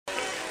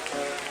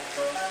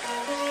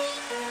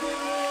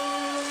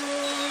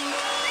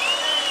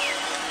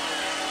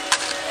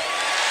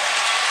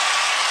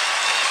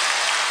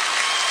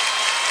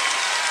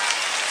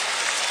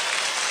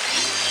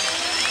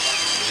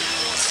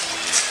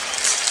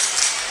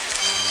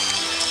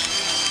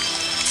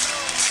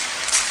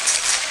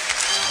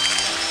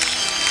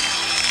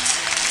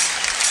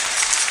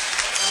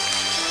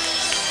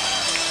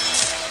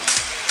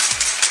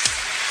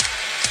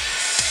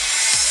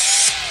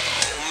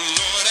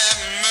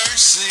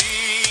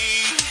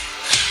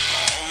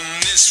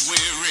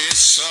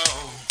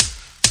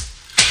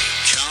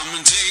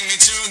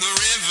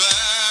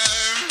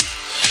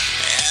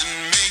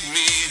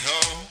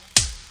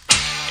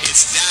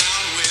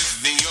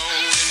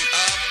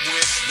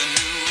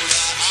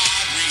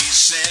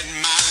said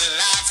my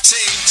life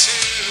take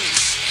two.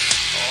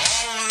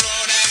 Oh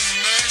Lord have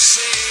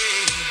mercy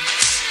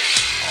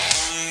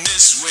on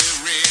this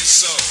weary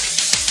soul.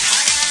 I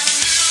got a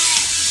new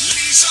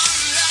lease on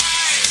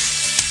life.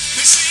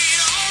 They say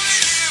you only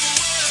live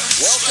once.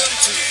 Welcome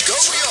to Go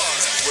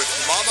Yard with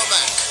Mama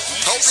Mac,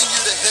 helping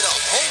you to hit a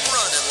home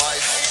run in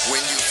life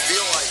when you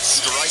feel like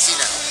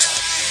striking out.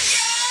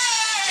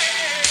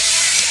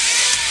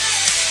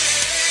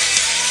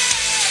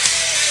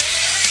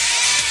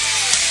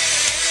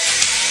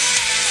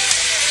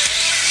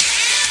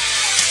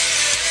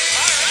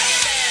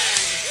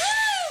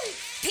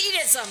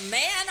 A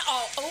man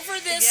all over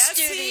this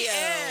studio. He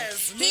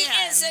is. He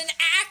is an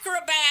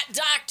acrobat,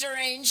 Dr.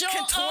 Angel.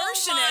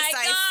 Contortionist, oh my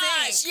gosh.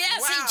 I think.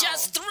 Yes, Wow. he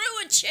just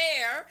threw a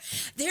chair.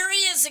 There he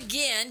is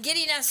again,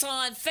 getting us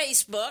on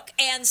Facebook.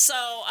 And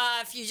so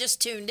if you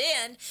just tuned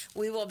in,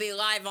 we will be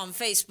live on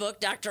Facebook,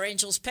 Dr.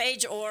 Angel's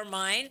page or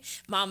mine.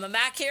 Mama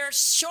Mac here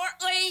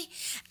shortly.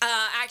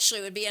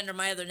 Actually, it would be under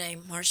my other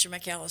name, Marcia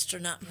McAllister,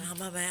 not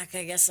Mama Mac.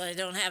 I guess I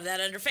don't have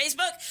that under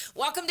Facebook.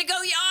 Welcome to Go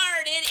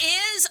Yard. It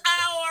is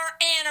our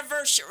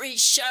anniversary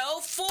show,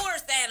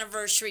 4th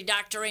anniversary,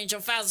 Dr. Angel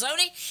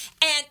Falzoni.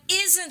 And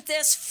isn't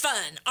this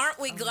fun? Aren't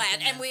we glad?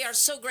 And we are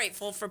so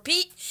grateful for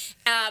Pete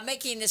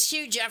making this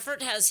huge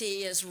effort as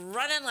he is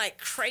running like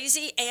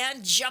crazy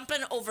and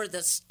jumping over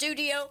the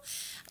studio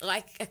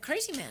like a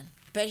crazy man.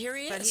 But here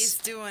he is. But he's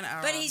doing it.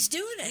 But he's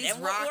doing it. He's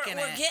and rocking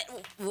we're it.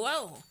 getting,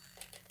 whoa.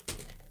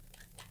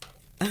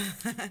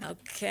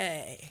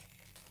 Okay.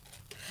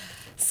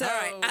 So, all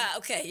right.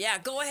 Okay, yeah,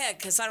 go ahead,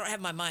 because I don't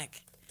have my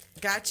mic.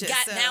 Gotcha.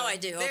 Now I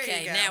do. There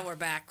Okay, you go. now we're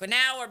back.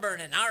 Now we're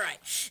burning. All right.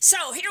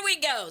 So here we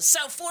go.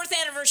 So 4th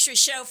anniversary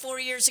show 4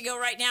 years ago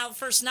right now,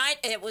 first night.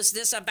 It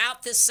was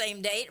about this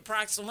same date,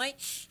 approximately,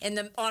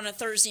 on a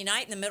Thursday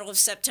night in the middle of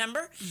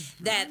September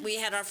that we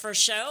had our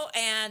first show.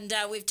 And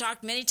we've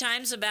talked many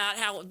times about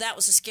how that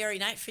was a scary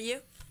night for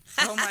you.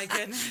 Oh, my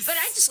goodness. But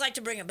I just like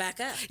to bring it back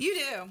up. You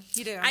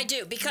do. I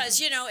do, because,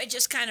 it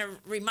just kind of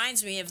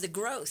reminds me of the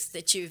growth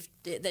that you've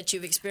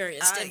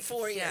experienced in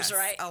 4 years, yes,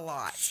 right? A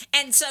lot.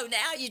 And so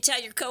now you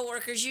tell your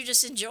coworkers you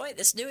just enjoy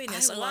doing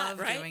this a lot,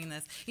 right? I love doing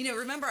this.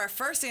 Remember our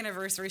first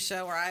anniversary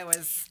show where I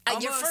was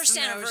your first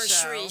no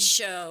anniversary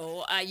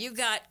show, you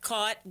got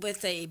caught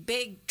with a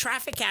big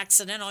traffic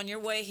accident on your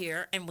way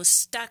here and was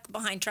stuck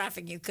behind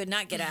traffic. You could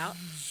not get out.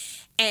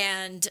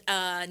 And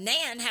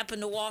Nan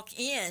happened to walk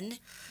in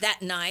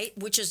that night,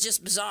 which is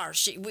just bizarre.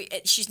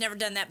 She's never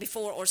done that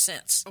before or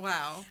since.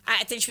 Wow.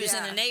 I think she was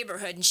in a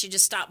neighborhood, and she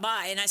just stopped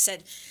by, and I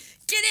said,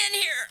 get in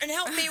here and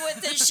help me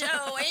with this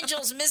show.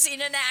 Angel's missing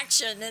in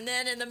action. And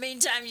then in the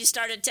meantime, you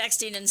started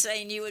texting and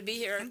saying you would be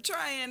here. I'm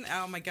trying.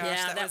 Oh, my gosh.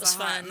 Yeah, that was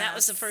fun. That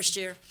was the first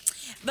year.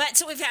 But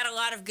so we've had a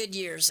lot of good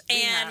years.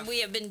 And we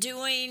have been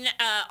doing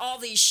all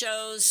these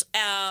shows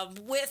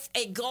with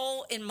a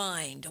goal in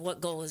mind. What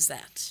goal is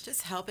that?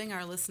 Just helping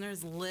our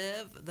listeners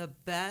live the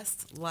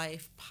best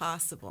life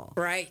possible.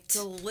 Right.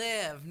 To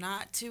live,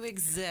 not to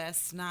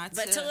exist,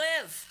 but to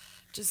live.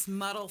 Just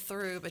muddle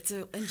through, but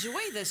to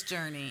enjoy this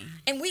journey.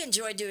 And we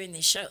enjoy doing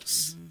these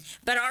shows.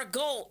 But our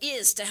goal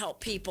is to help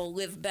people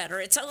live better.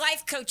 It's a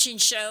life coaching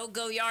show.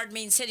 Go Yard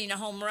means hitting a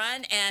home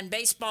run, and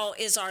baseball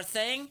is our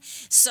thing.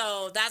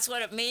 So that's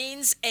what it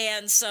means.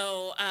 And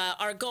so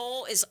our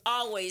goal is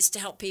always to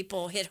help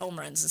people hit home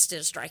runs instead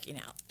of striking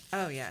out.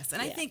 Oh, yes.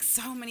 And I think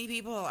so many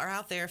people are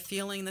out there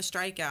feeling the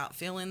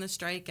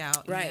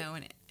strikeout, right.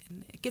 And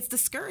it gets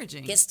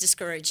discouraging.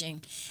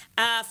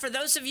 For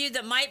those of you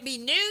that might be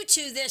new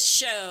to this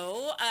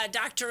show,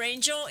 Dr.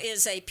 Angel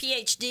is a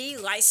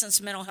PhD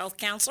licensed mental health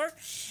counselor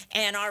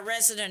and our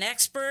resident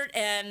expert.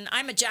 And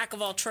I'm a jack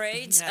of all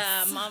trades.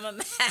 Yes. Mama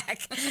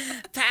Mac,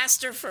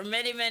 pastor for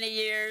many, many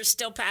years,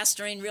 still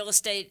pastoring, real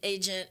estate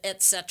agent,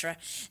 etc.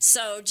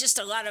 So just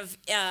a lot of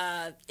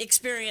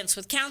experience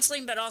with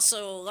counseling, but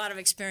also a lot of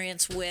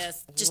experience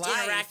with just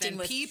Life interacting and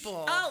with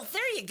people. Oh,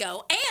 there you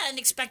go. And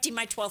expecting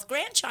my 12th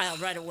grandchild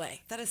right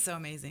away. That is so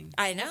amazing.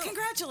 I know. Well,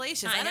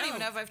 congratulations. I don't even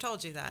know if I've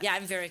told you that. Yeah,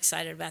 I'm very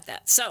excited about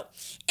that. So,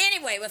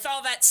 anyway, with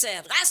all that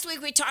said, last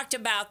week we talked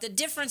about the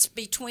difference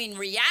between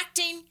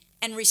reacting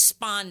and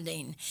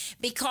responding,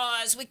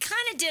 because we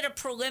kind of did a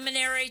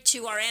preliminary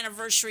to our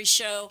anniversary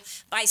show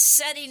by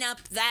setting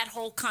up that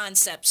whole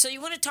concept. So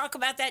you want to talk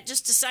about that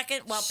just a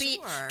second while Sure.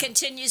 Pete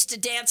continues to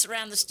dance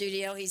around the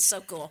studio? He's so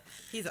cool.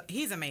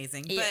 He's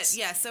amazing. Yes. But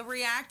yeah, so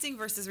reacting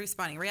versus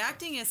responding.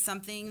 Reacting is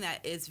something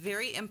that is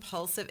very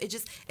impulsive.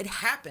 It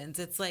happens.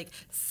 It's like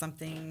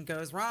something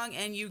goes wrong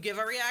and you give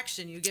a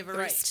reaction, you give a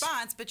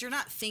response, but you're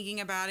not thinking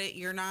about it.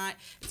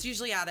 It's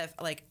usually out of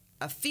like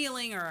a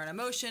feeling or an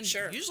emotion,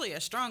 usually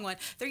a strong one.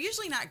 They're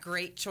usually not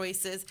great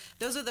choices.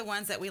 Those are the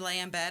ones that we lay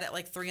in bed at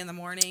like 3 a.m. and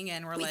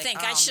we think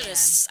oh, I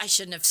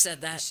shouldn't have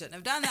said that. I shouldn't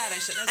have done that. I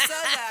shouldn't have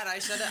said that.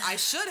 I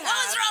should have.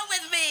 What was wrong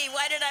with me?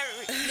 Why did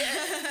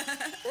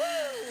I?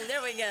 Woo,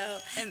 there we go.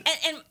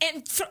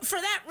 And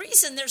for that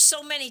reason, there's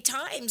so many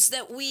times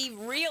that we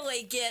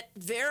really get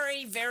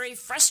very, very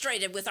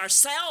frustrated with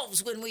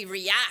ourselves when we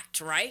react,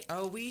 right?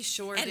 Oh, we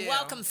sure do. And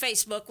welcome,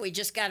 Facebook. We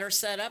just got her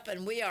set up,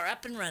 and we are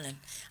up and running.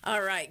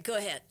 All right, good. Go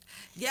ahead.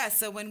 Yeah,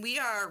 so when we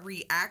are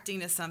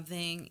reacting to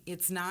something,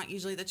 it's not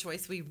usually the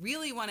choice we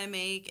really want to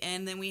make,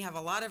 and then we have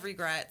a lot of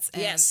regrets.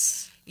 And,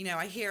 Yes.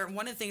 I hear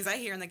one of the things I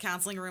hear in the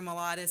counseling room a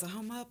lot is,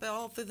 I'm up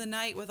all through the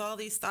night with all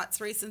these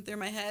thoughts racing through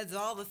my head,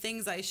 all the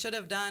things I should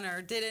have done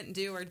or didn't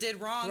do or did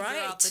wrong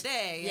throughout the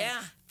day. Yeah.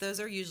 And those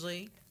are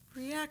usually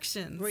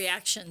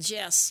reactions,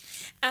 yes.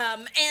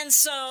 And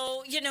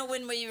so,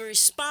 when we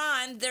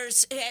respond,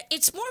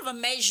 it's more of a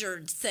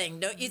measured thing,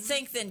 don't you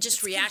think, than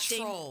just reacting?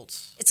 Controlled.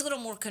 It's a little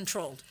more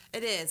controlled.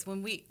 It is.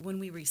 When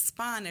we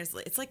respond,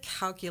 it's like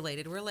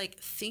calculated. We're like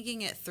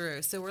thinking it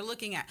through. So we're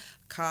looking at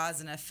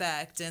cause and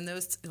effect and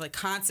those like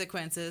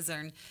consequences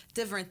and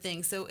different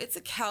things. So it's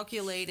a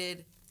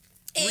calculated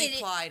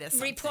reply to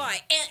something.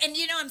 And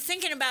I'm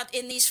thinking about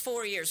in these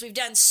 4 years, we've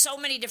done so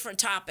many different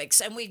topics,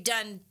 and we've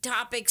done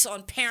topics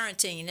on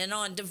parenting and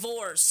on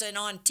divorce and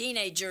on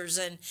teenagers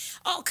and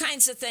all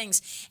kinds of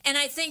things. And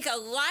I think a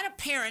lot of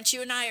parents,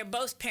 you and I are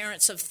both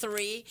parents of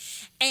 3,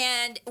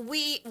 and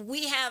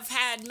we have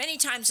had many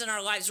times in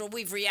our lives where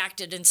we've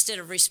reacted instead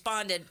of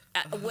responded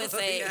with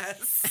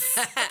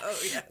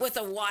with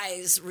a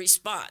wise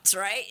response,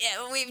 right?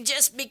 We've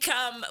just we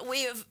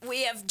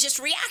have just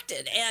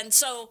reacted. And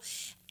so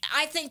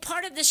I think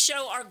part of this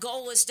show, our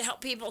goal is to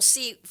help people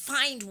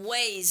find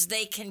ways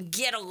they can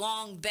get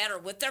along better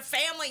with their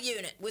family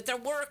unit, with their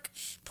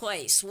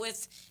workplace,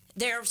 with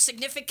their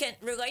significant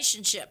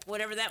relationship,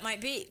 whatever that might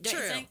be. Don't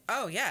you think?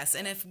 Oh, yes.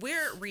 And if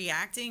we're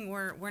reacting,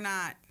 we're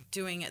not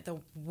doing it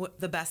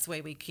the best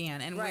way we can.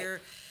 And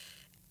we're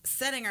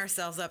setting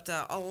ourselves up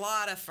to a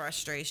lot of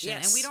frustration,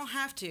 and we don't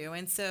have to.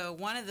 And so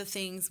one of the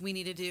things we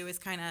need to do is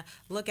kind of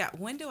look at,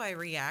 when do I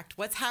react?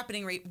 What's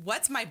happening?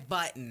 What's my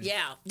button?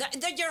 Yeah.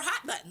 Your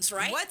hot buttons,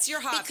 right? What's your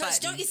hot Because buttons?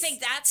 don't you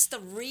think that's the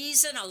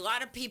reason a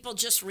lot of people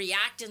just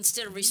react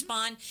instead of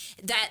respond?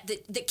 That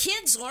the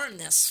kids learn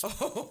this.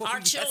 Our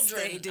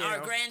children, they do.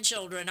 Our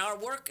grandchildren, our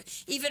work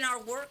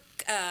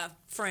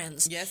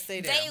friends. Yes,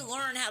 they do. They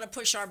learn how to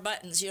push our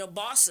buttons,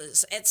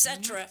 bosses,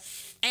 etc.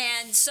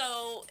 And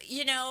so,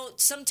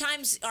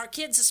 sometimes our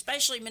kids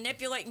especially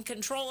manipulate and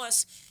control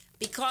us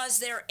because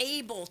they're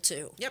able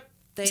to. Yep.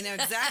 They know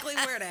exactly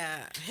where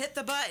to hit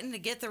the button to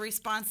get the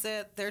response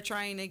that they're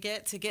trying to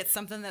get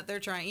something that they're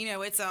trying.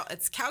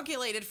 It's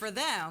calculated for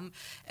them.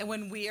 And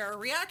when we are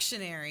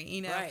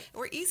reactionary,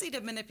 we're easy to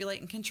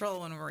manipulate and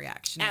control when we're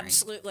reactionary.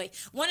 Absolutely.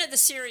 One of the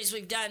series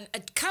we've done a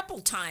couple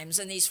times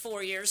in these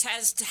 4 years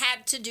has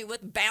had to do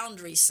with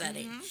boundary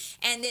setting.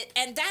 And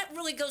that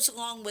really goes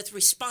along with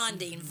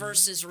responding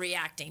versus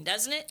reacting,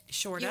 doesn't it?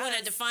 Sure does. You want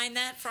to define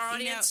that for our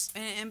audience?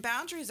 And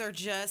boundaries are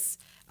just...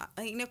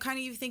 kind of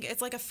you think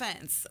it's like a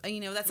fence.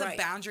 That's a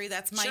boundary.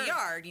 That's my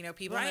yard.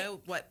 People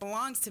know what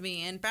belongs to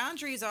me. And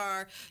boundaries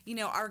are,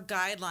 our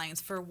guidelines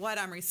for what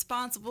I'm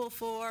responsible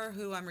for,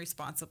 who I'm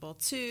responsible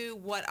to,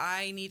 what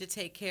I need to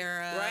take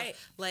care of. Right.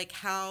 Like,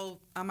 how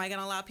am I going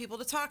to allow people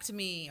to talk to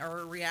me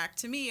or react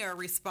to me or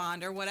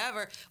respond or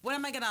whatever? What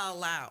am I going to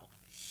allow?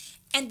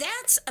 And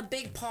that's a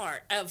big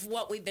part of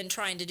what we've been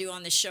trying to do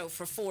on this show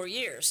for 4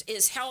 years,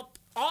 is help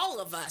all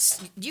of us,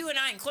 you and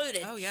I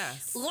included,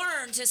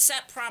 learn to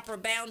set proper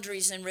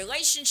boundaries in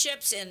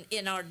relationships,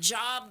 in our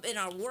job, in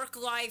our work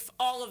life,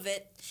 all of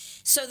it,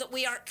 so that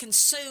we aren't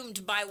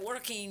consumed by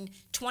working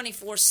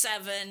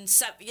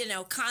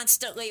 24/7,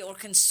 constantly, or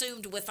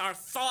consumed with our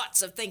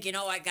thoughts of thinking,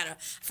 I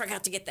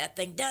forgot to get that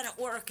thing done at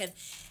work,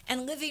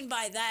 and living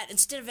by that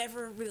instead of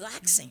ever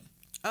relaxing.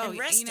 Oh,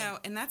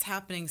 and that's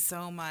happening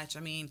so much.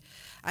 I mean,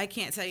 I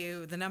can't tell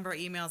you the number of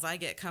emails I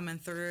get coming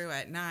through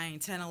at 9,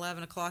 10,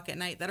 11 o'clock at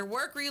night that are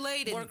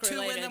work-related.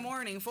 2 in the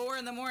morning, 4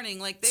 in the morning.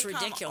 Like, they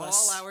come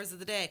all hours of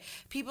the day.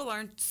 People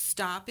aren't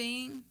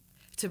stopping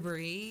to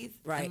breathe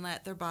and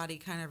let their body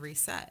kind of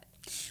reset.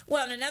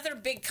 Well, and another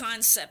big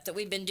concept that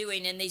we've been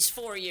doing in these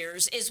 4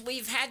 years is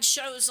we've had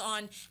shows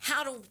on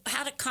how to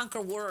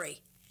conquer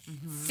worry,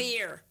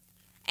 fear,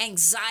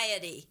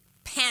 anxiety,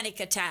 panic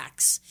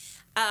attacks.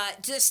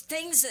 Just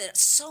things that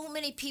so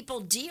many people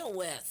deal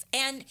with,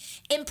 and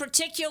in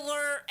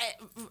particular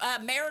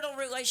marital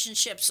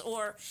relationships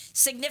or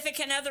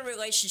significant other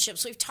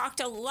relationships. We've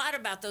talked a lot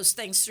about those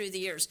things through the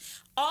years.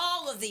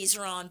 All of these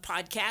are on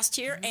podcast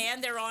here,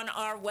 and they're on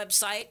our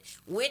website,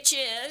 which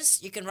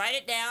is, you can write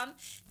it down,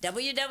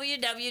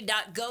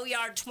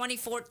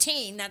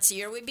 www.goyard2014. That's the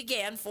year we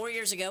began 4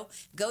 years ago.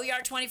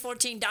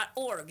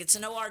 goyard2014.org. It's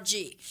an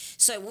ORG.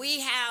 So we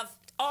have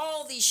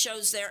all these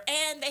shows there,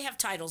 and they have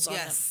titles on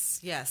them.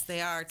 Yes, they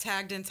are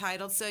tagged and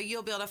titled, so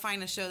you'll be able to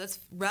find a show that's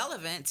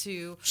relevant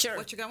to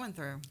what you're going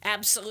through.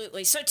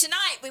 Absolutely. So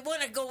tonight we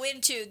want to go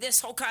into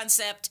this whole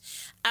concept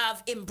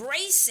of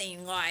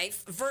embracing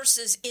life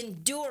versus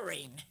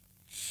enduring.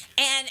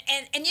 And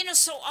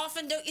so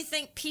often, don't you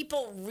think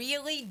people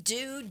really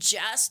do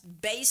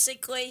just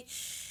basically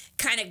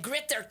kind of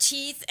grit their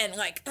teeth and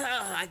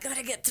I got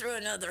to get through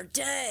another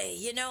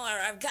day,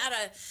 or I've got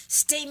to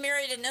stay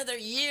married another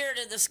year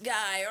to this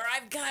guy, or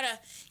I've got to,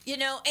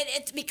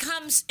 it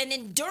becomes an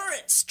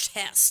endurance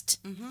test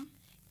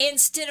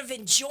instead of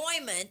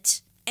enjoyment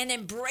and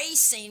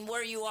embracing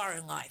where you are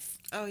in life.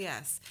 Oh,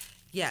 yes.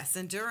 Yes,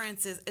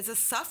 endurance is it's a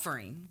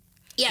suffering.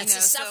 Yeah, it's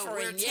a So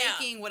suffering. we're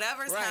taking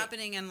whatever's Right.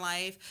 happening in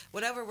life,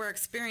 whatever we're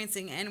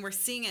experiencing, and we're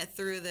seeing it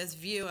through this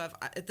view of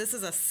this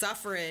is a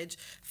suffrage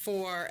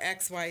for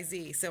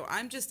XYZ. So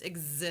I'm just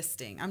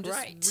existing. I'm just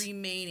Right.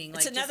 remaining.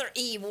 It's another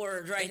E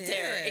word right It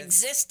there. is.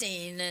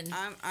 Existing. And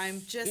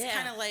I'm just Yeah.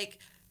 kind of like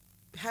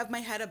have my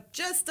head up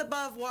just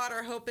above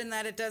water, hoping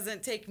that it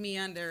doesn't take me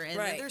under. And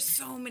Right. there's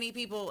so many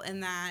people in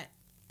that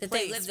that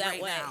place they live that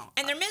right way. now.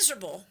 And they're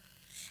miserable.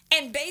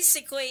 And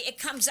basically, it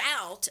comes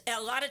out a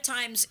lot of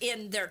times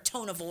in their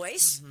tone of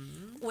voice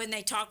when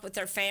they talk with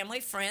their family,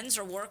 friends,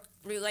 or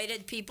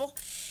work-related people.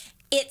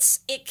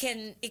 It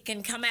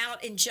can come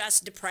out in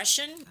just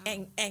depression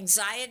and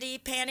anxiety,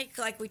 panic,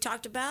 like we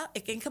talked about.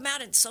 It can come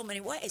out in so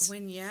many ways.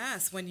 When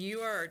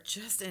you are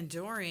just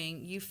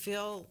enduring, you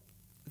feel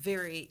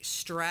very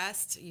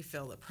stressed. You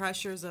feel the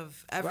pressures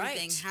of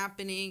everything Right.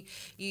 happening.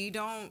 You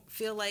don't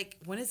feel like,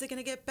 when is it going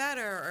to get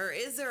better? Or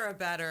is there a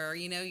better?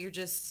 You're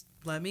just,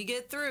 let me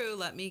get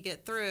through.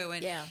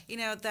 And,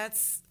 Yeah.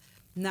 that's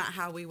not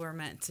how we were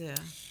meant to.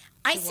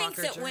 I walk think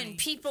our that when journey.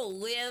 people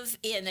live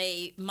in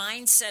a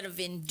mindset of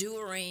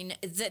enduring,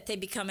 that they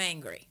become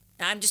angry.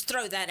 I'm just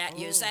throw that at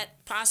you. Is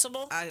that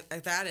possible?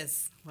 That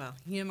is,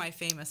 my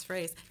famous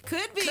phrase.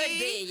 Could be. Could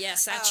be,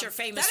 yes. That's your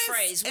famous that is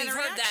phrase. We've an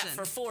heard that reaction.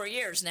 for 4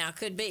 years now.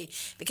 Could be.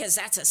 Because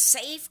that's a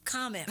safe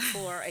comment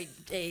for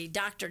a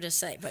doctor to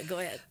say. But go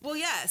ahead. Well,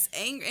 yes,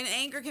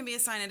 anger can be a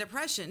sign of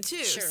depression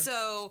too. Sure.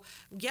 So,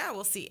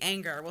 we'll see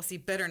anger, we'll see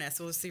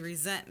bitterness, we'll see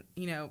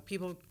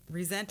people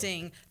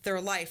resenting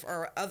their life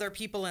or other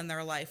people in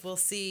their life. We'll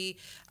see,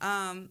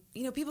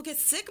 people get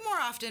sick more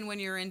often when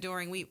you're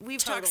enduring. We've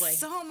talked Totally.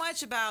 so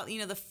much about,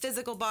 the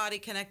physical body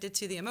connected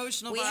to the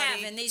emotional We body.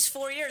 have in these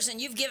 4 years,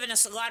 and you've given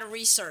us a lot of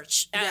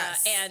research.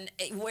 Yes. And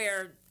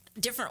where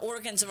different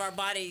organs of our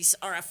bodies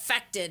are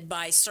affected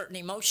by certain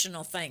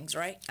emotional things,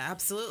 right?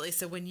 Absolutely.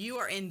 So when you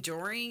are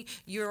enduring,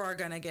 you are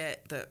going to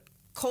get the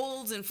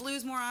colds and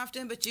flus more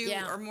often, but you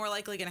Yeah. are more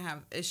likely going to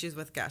have issues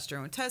with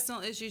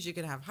gastrointestinal issues. You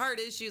could have heart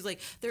issues.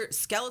 Like their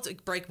skeleton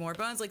break more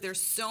bones. Like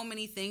there's so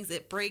many things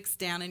that breaks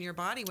down in your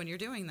body when you're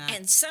doing that.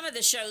 And some of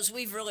the shows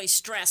we've really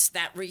stressed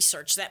that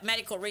research, that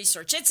medical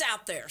research. It's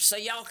out there, so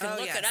y'all can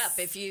look it up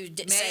if you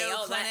say, Mayo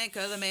 "Oh, Clinic,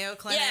 go to the Mayo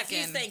Clinic." Yeah, if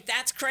you think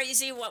that's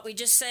crazy what we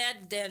just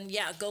said, then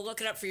go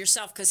look it up for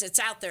yourself because it's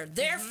out there.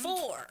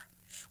 Therefore,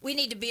 we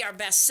need to be our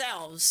best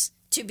selves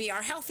to be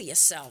our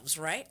healthiest selves,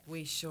 right?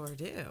 We sure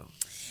do.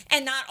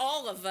 And not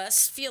all of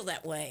us feel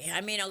that way. I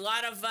mean, a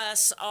lot of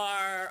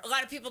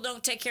people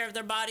don't take care of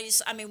their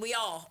bodies. I mean, we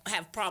all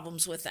have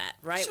problems with that,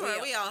 right?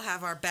 Sure, we all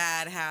have our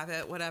bad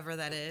habit, whatever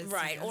that is.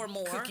 Right, or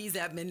more. Cookies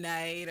at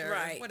midnight or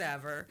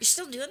whatever. You're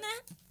still doing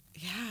that?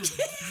 Yeah.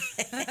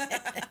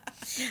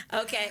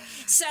 Okay.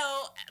 So,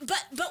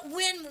 but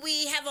when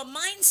we have a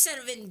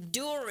mindset of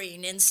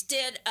enduring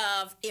instead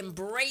of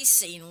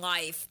embracing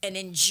life and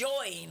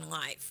enjoying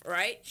life,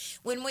 right?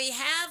 When we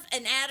have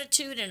an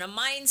attitude and a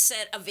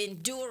mindset of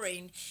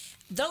enduring,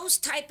 those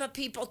type of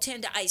people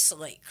tend to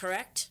isolate,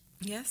 correct?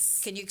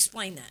 Yes. Can you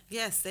explain that?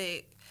 Yes,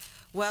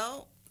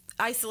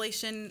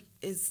 isolation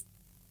is,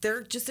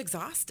 they're just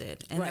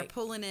exhausted and they're Right.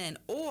 pulling in,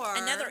 or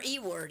Another E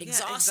word,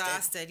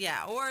 exhausted.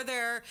 Or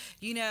they're,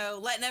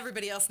 letting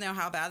everybody else know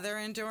how bad they're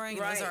enduring.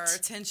 Right. Those are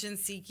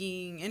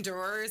attention-seeking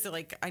endurers. They're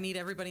like, I need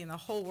everybody in the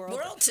whole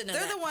world To know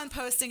They're that. the one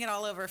posting it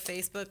all over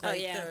Facebook,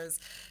 like yeah. those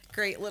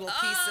great little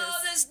pieces. Oh,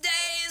 this day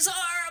is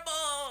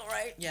horrible,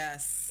 right?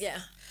 Yes. Yeah.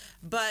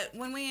 But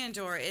when we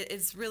endure,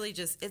 it's really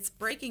just, it's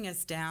breaking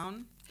us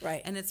down.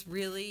 Right. And it's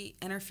really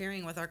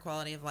interfering with our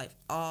quality of life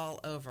all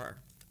over.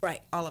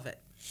 Right. All of it.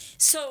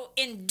 So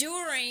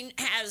enduring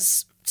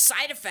has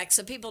side effects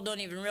that people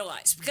don't even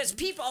realize because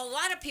a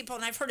lot of people,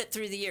 and I've heard it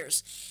through the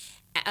years,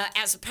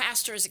 as a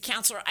pastor, as a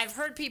counselor, I've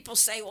heard people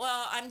say,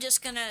 well, I'm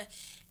just going to,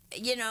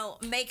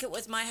 make it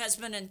with my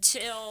husband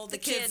until the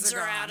kids are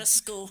out gone. of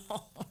school,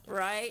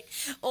 right?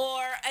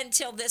 Or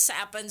until this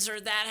happens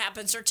or that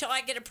happens or till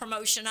I get a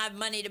promotion, I have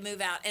money to move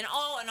out and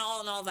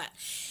all that.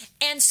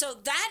 And so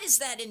that is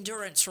that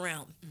endurance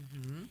realm.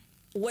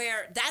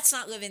 Where that's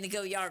not living the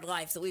go-yard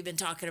life that we've been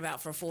talking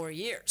about for 4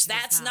 years.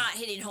 That's not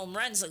hitting home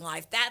runs in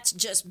life. That's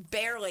just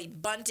barely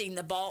bunting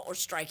the ball or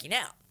striking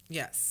out.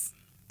 Yes.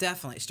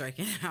 Definitely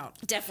striking out.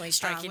 Definitely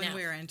striking out.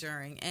 When we're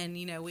enduring. And,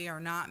 we are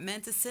not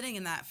meant to sitting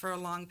in that for a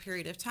long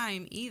period of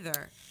time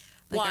either.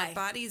 Why? Our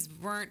bodies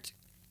weren't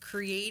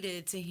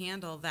created to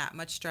handle that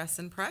much stress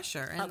and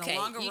pressure. And Okay, the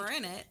longer we're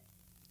in it,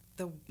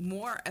 the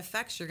more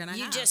effects you're going to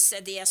have. You just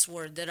said the S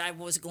word that I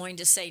was going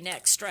to say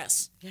next,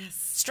 stress. Yes.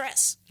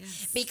 Stress.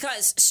 Yes.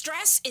 Because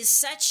stress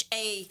is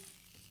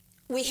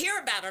we hear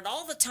about it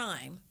all the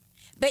time,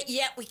 but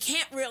yet we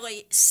can't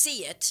really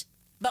see it,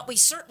 but we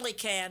certainly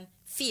can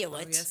feel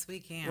it. Oh, yes, we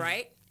can.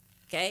 Right?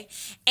 Okay.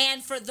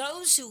 And for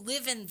those who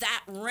live in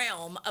that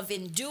realm of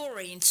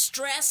enduring,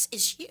 stress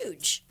is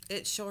huge.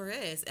 It sure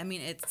is. I mean,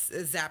 it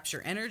zaps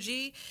your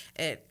energy.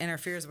 It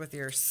interferes with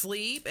your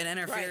sleep. It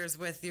interferes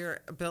with your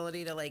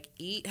ability to like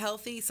eat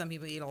healthy. Some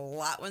people eat a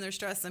lot when they're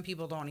stressed. Some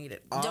people don't eat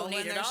it all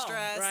when they're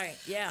stressed. Right.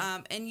 Yeah.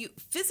 And you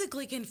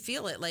physically can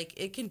feel it. Like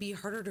it can be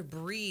harder to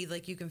breathe.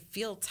 Like you can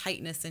feel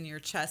tightness in your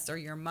chest or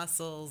your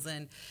muscles,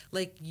 and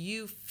like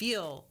you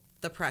feel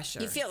the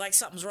pressure. You feel like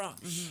something's wrong.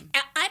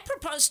 I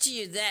propose to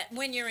you that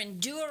when you're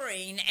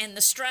enduring and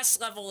the stress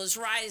level is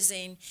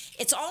rising,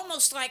 it's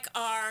almost like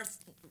our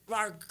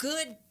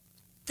good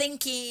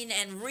thinking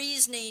and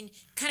reasoning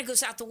kind of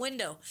goes out the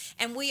window.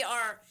 And we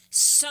are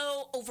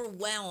so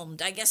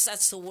overwhelmed, I guess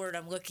that's the word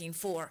I'm looking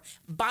for,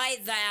 by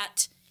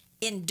that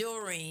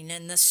enduring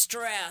and the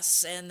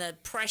stress and the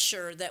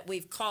pressure that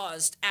we've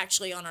caused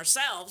actually on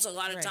ourselves a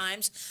lot of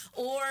times,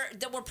 or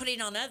that we're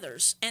putting on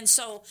others. And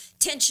so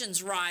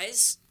tensions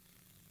rise.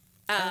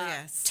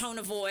 Tone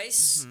of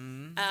voice.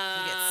 You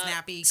get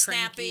snappy,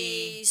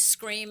 cranky,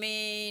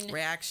 screaming,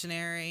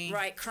 reactionary,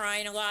 right,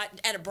 crying a lot,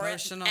 at a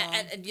breath,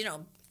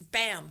 emotional.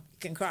 Bam, you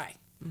can cry.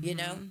 You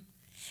know,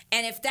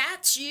 and if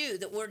that's you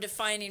that we're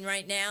defining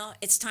right now,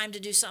 it's time to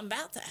do something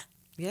about that.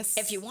 Yes,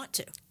 if you want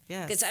to.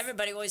 Yes, because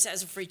everybody always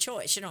has a free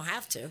choice. You don't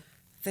have to.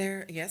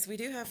 Yes, we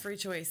do have free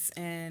choice,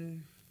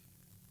 and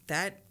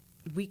that.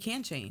 We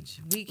can change.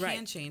 We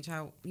can change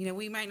how,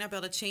 we might not be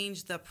able to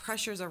change the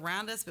pressures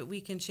around us, but we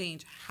can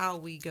change how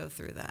we go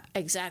through that.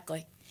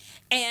 Exactly.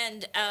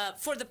 And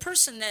for the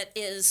person that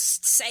is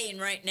saying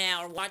right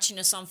now or watching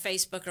us on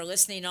Facebook or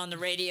listening on the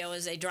radio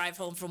as they drive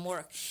home from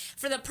work,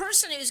 for the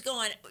person who's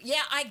going,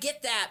 yeah, I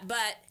get that,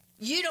 but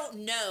you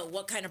don't know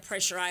what kind of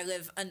pressure I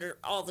live under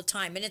all the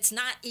time. And it's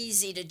not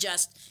easy to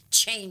just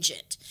change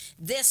it.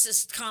 This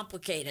is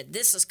complicated.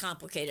 This is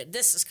complicated.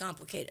 This is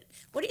complicated.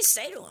 What do you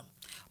say to them?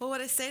 Well,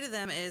 what I say to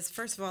them is,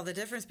 first of all, the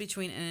difference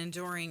between an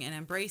enduring and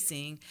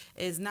embracing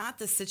is not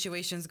the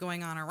situations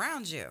going on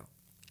around you.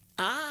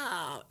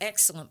 Ah,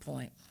 excellent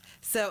point.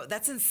 So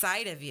that's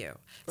inside of you.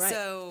 Right.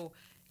 So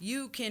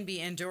you can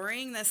be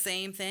enduring the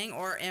same thing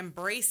or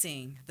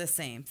embracing the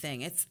same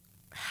thing. It's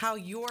how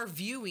you're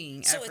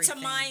viewing everything. So it's a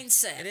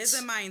mindset. It is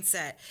a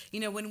mindset.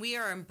 When we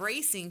are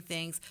embracing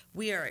things,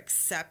 we are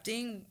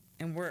accepting.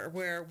 And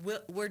we're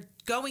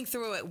going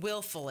through it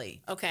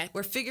willfully. Okay.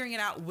 We're figuring it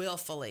out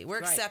willfully. We're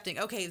accepting,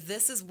 okay,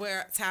 this is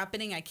where it's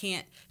happening. I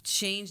can't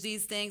change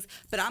these things,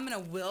 but I'm going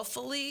to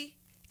willfully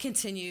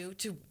continue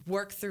to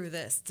work through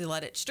this, to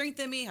let it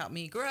strengthen me, help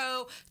me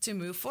grow, to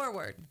move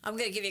forward. I'm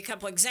going to give you a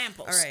couple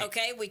examples. All right.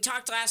 Okay. We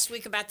talked last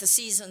week about the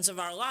seasons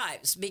of our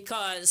lives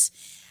because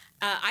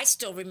I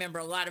still remember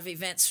a lot of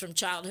events from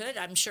childhood.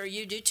 I'm sure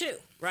you do too,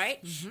 right?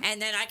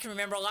 And then I can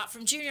remember a lot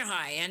from junior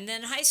high, and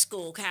then high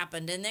school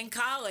happened, and then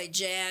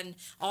college, and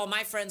all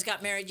my friends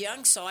got married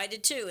young, so I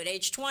did too at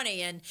age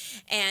 20, and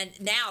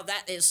now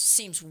that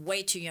seems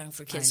way too young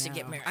for kids to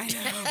get married. I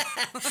know.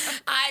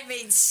 I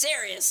mean,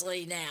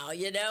 seriously now,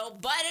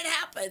 but it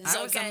happens.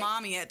 I was a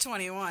mommy at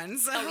 21.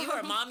 So. Oh, you were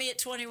a mommy at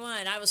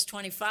 21. I was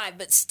 25,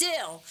 but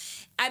still,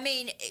 I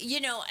mean,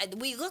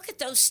 we look at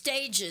those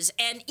stages,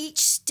 and each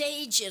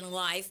stage in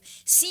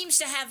life seems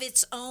to have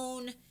its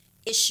own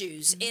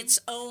issues, its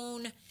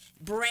own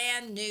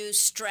brand new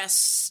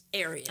stress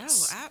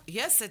areas. Oh,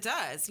 yes, it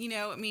does.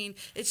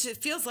 It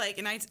feels like,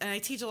 and I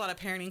teach a lot of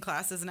parenting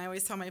classes, and I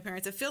always tell my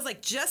parents, it feels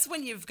like just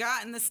when you've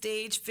gotten the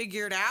stage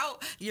figured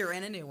out, you're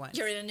in a new one.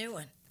 You're in a new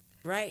one.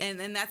 Right.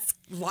 And that's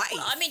life.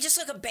 Well, I mean, just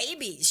look at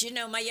babies.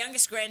 My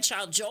youngest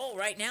grandchild, Joel,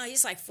 right now,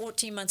 he's like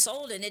 14 months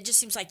old, and it just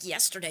seems like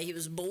yesterday he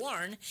was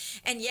born,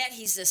 and yet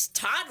he's this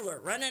toddler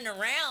running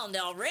around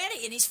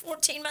already, and he's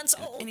 14 months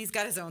old. And he's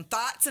got his own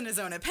thoughts and his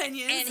own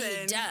opinions.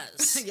 And he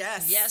does.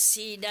 Yes. Yes,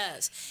 he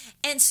does.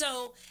 And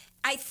so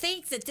I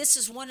think that this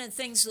is one of the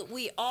things that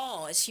we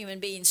all, as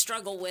human beings,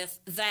 struggle with,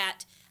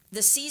 that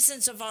the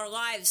seasons of our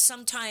lives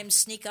sometimes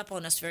sneak up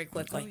on us very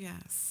quickly. Oh,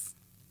 yes.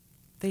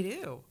 They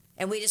do.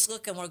 And we just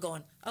look and we're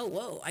going, oh,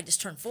 whoa, I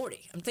just turned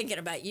 40. I'm thinking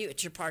about you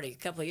at your party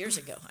a couple of years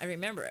ago. I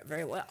remember it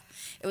very well.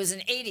 It was an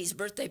 80s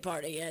birthday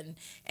party,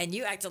 and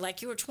you acted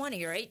like you were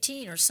 20 or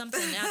 18 or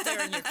something out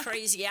there in your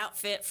crazy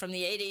outfit from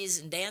the 80s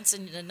and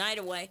dancing the night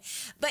away.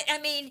 But, I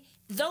mean,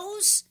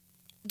 those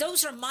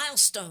are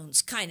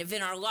milestones kind of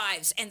in our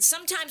lives. And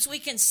sometimes we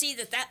can see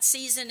that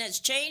season has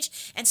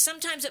changed, and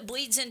sometimes it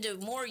bleeds into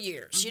more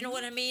years. You know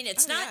what I mean?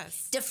 It's not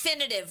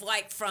definitive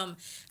like from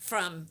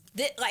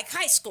like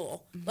high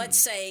school, let's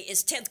say,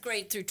 is 10th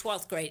grade through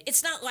 12th grade.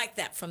 It's not like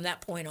that from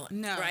that point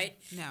on, right?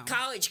 No.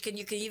 College,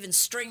 you can even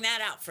string that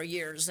out for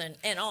years and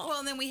on. Well,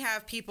 and then we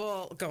have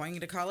people going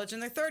to college in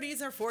their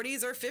 30s or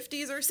 40s or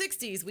 50s or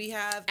 60s. We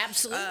have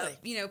absolutely,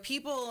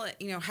 people,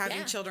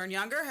 having children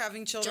younger,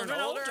 having children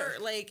older.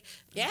 Like,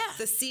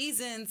 the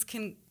seasons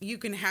you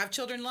can have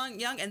children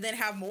young and then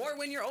have more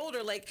when you're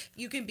older. Like,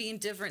 you can be in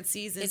different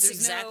seasons. There's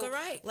exactly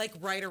right. Like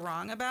right or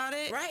wrong about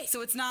it. Right.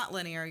 So it's not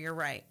linear. You're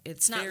right.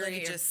 It's not very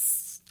linear.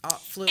 Just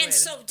fluid. And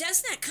so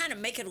doesn't that kind of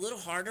make it a little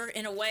harder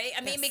in a way?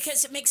 I mean,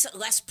 because it makes it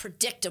less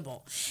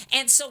predictable.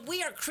 And so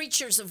we are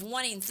creatures of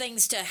wanting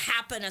things to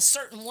happen a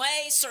certain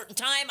way, certain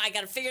time. I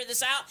got to figure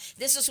this out.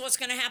 This is what's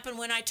going to happen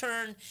when I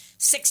turn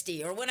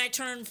 60 or when I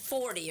turn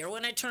 40 or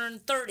when I turn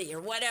 30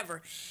 or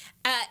whatever.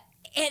 And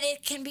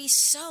it can be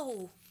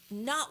so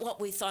not what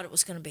we thought it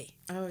was going to be.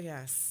 Oh,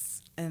 yes.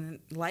 And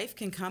life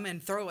can come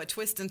and throw a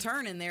twist and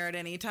turn in there at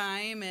any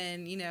time,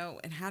 and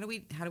and how do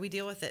we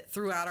deal with it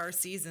throughout our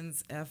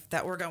seasons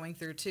that we're going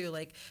through too?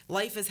 Like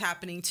life is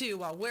happening too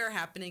while we're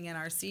happening in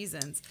our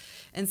seasons,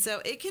 and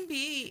so it can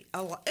be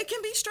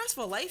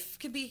stressful. Life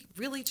can be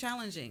really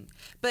challenging,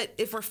 but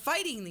if we're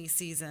fighting these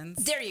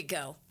seasons, there you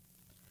go.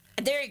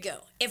 There you go.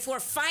 If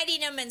we're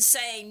fighting them and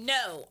saying,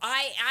 no,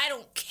 I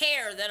don't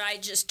care that I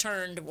just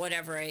turned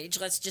whatever age,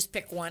 let's just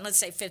pick one, let's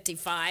say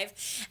 55.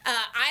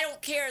 I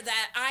don't care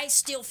that I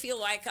still feel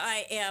like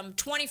I am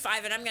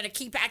 25 and I'm going to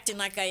keep acting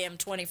like I am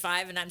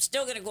 25 and I'm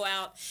still going to go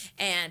out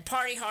and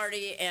party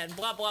hardy and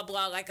blah, blah,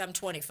 blah like I'm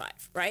 25,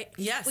 right?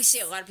 Yes. We see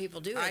a lot of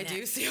people doing that. I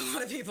do see a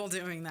lot of people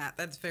doing that.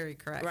 That's very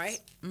correct.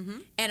 Right? Mm-hmm.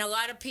 And a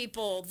lot of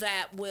people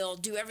that will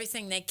do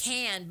everything they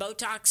can,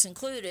 Botox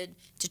included,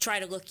 to try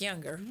to look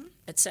younger,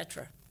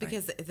 etc.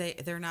 Because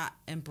they're not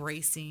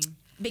embracing.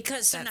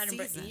 Because they're not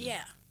season.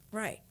 Yeah,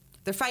 right.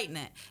 They're fighting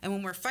it, and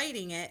when we're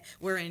fighting it,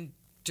 we're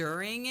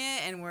enduring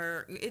it, and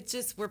we're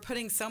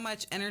putting so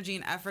much energy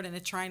and effort into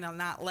trying to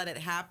not let it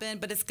happen,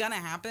 but it's gonna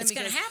happen. It's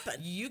gonna happen.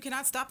 You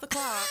cannot stop the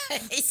clock.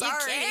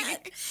 Sorry. You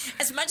can't.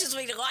 As much as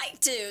we'd like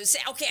to say,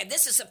 okay,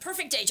 this is the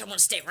perfect age. I'm gonna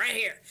stay right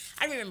here.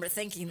 I remember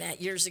thinking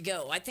that years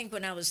ago. I think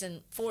when I was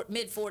in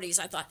mid-40s,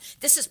 I thought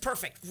this is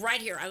perfect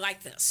right here. I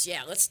like this.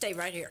 Yeah, let's stay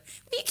right here.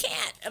 Well, you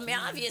can't. I mean,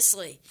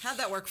 obviously. How'd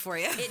that work for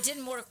you? It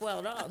didn't work well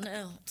at all.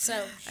 No.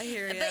 So I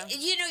hear you. But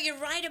you're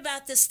right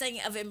about this thing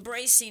of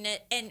embracing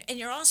it, and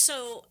you're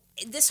also.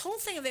 This whole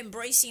thing of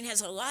embracing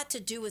has a lot to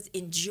do with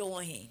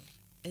enjoying.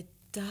 It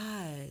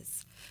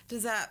does.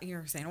 Does that,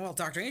 you're saying, well,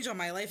 Dr. Angel,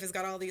 my life has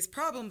got all these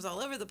problems all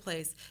over the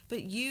place,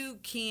 but you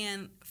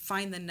can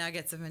find the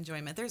nuggets of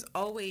enjoyment. There's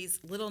always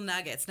little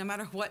nuggets, no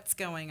matter what's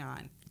going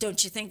on.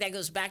 Don't you think that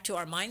goes back to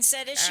our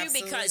mindset issue?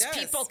 Absolutely Because does.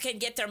 people can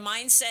get their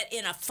mindset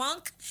in a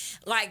funk,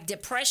 like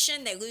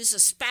depression, they lose a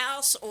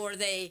spouse, or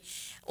they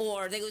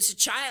lose a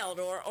child,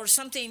 or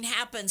something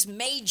happens,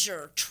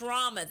 major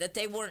trauma that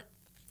they weren't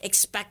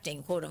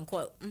expecting, quote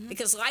unquote,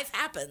 because life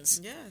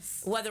happens,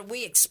 Yes. whether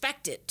we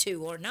expect it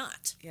to or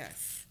not.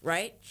 Yes.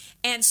 Right?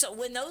 And so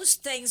when those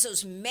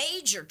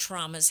major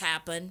traumas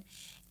happen,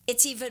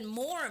 it's even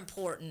more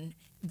important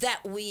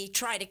that we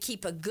try to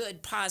keep a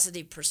good,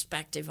 positive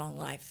perspective on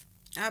life.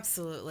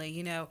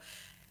 Absolutely.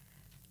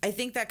 I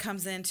think that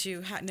comes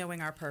into knowing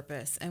our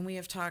purpose, and we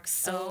have talked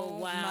so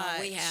much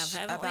we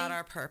have, about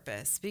our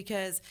purpose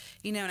because,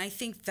 and I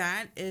think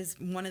that is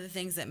one of the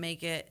things that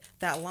make it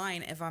that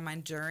line, if I'm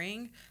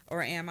enduring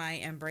or am I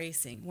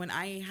embracing? When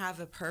I have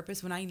a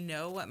purpose, when I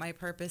know what my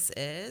purpose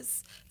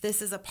is,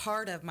 this is a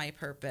part of my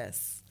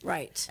purpose.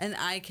 Right. And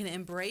I can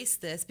embrace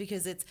this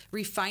because it's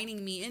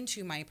refining me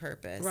into my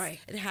purpose. Right.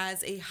 It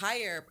has a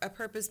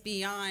purpose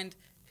beyond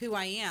who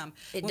I am.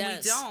 It when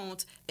does. we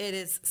don't, it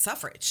is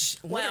suffrage.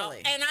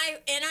 Literally. Well,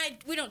 and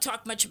we don't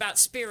talk much about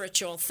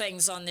spiritual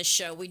things on this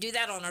show. We do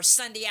that on our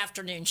Sunday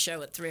afternoon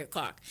show at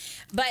 3:00.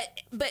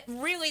 But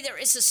really, there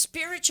is a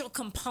spiritual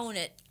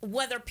component,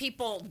 whether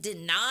people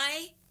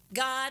deny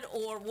God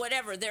or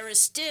whatever. There is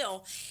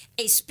still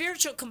a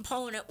spiritual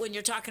component when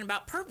you're talking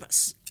about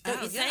purpose.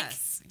 Don't you think?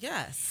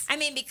 Yes. I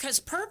mean, because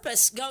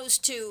purpose goes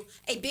to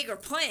a bigger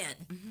plan.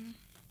 Mm-hmm.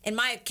 In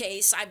my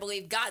case, I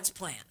believe God's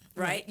plan.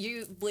 Right?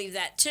 You believe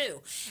that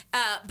too.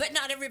 But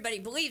not everybody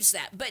believes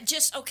that. But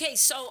just, okay,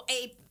 so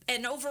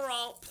an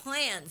overall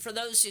plan for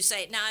those who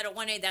say, no, I don't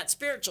want any of that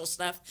spiritual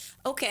stuff.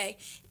 Okay,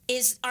 do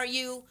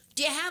you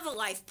have a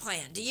life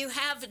plan? Do you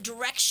have a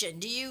direction?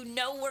 Do you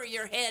know where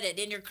you're headed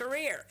in your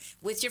career,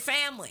 with your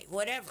family,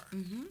 whatever,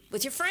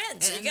 with your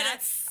friends? Are you gonna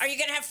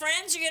have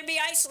friends? Or are you gonna be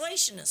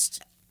isolationist?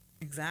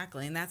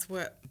 Exactly, and that's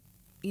what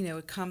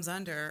it comes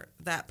under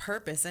that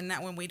purpose. And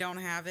that when we don't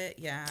have it,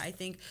 I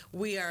think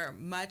we are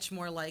much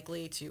more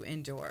likely to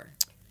endure.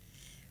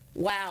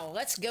 Wow,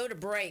 let's go to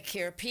break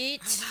here,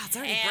 Pete. Oh, wow, it's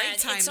already break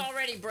time. It's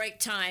already break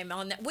time.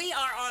 We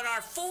are on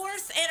our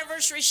 4th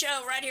anniversary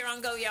show right here on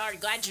Go Yard.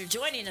 Glad you're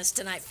joining us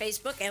tonight,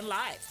 Facebook and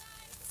live.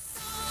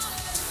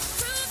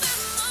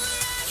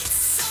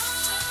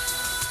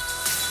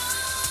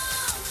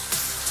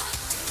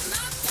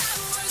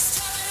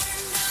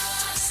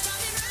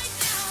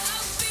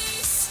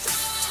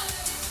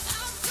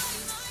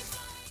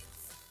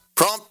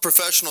 Prompt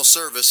professional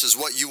service is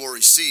what you will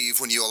receive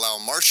when you allow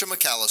Marcia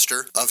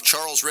McAllister of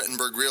Charles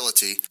Rittenberg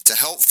Realty to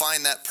help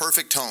find that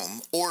perfect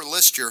home or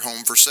list your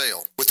home for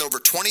sale. With over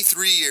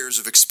 23 years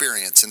of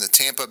experience in the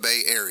Tampa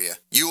Bay area,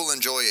 you will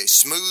enjoy a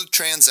smooth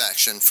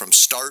transaction from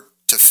start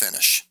to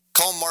finish.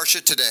 Call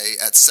Marcia today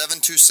at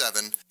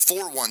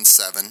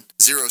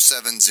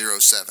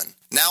 727-417-0707.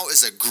 Now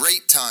is a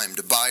great time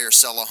to buy or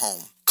sell a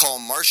home. Call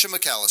Marcia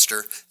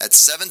McAllister at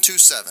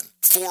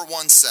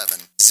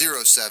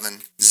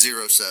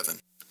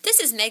 727-417-0707. This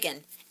is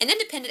Megan, an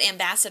independent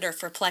ambassador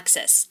for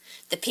Plexus,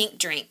 the pink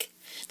drink.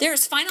 There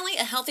is finally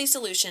a healthy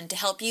solution to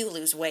help you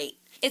lose weight.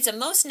 It's a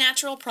most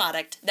natural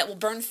product that will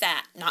burn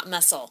fat, not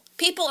muscle.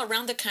 People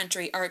around the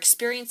country are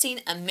experiencing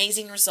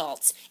amazing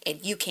results,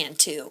 and you can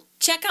too.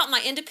 Check out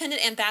my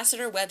independent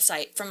ambassador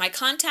website for my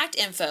contact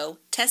info,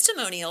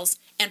 testimonials,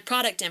 and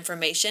product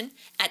information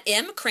at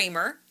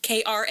mkramer,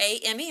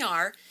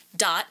 Kramer,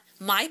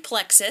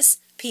 myplexus,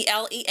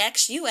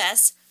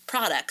 Plexus,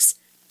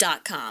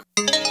 products.com.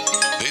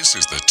 This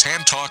is the Tan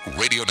Talk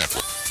Radio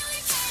Network.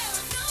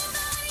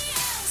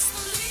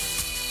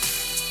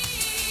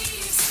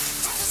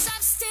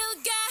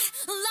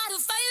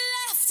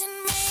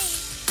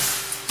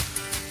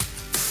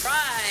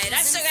 Right,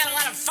 I've still got a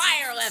lot of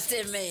fire left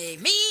in me.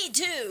 Me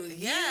too.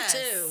 Yes, You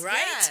too, right?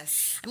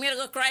 yes. I'm going to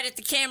look right at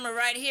the camera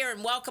right here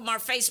and welcome our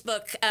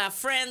Facebook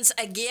friends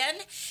again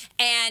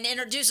and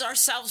introduce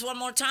ourselves one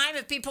more time.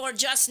 If people are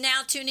just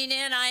now tuning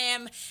in, I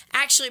am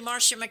actually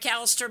Marcia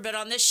McAllister, but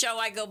on this show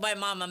I go by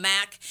Mama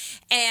Mac,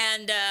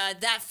 and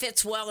that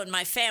fits well in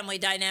my family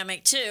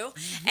dynamic too.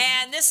 Mm-hmm.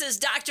 And this is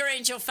Dr.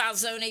 Angel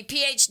Falzoni,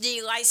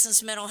 PhD,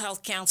 licensed mental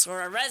health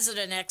counselor, a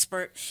resident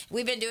expert.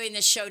 We've been doing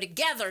this show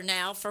together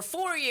now for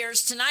 4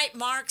 years. Tonight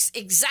marks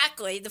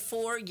exactly the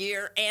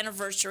 4-year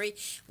anniversary,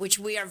 which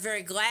we are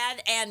very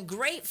glad and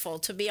grateful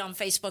to be on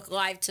Facebook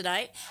Live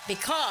tonight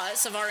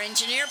because of our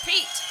engineer,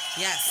 Pete.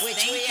 Yes, Which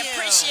thank we you.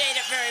 appreciate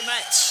it very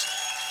much.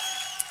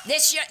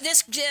 This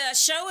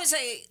show is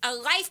a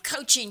life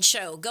coaching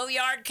show. Go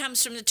Yard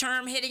comes from the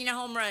term hitting a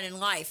home run in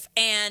life.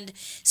 And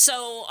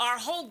so our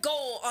whole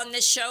goal on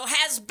this show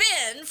has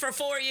been for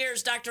 4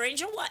 years, Dr.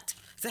 Angel, what?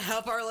 To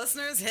help our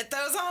listeners hit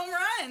those home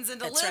runs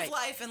and to That's live right.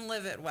 life and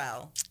live it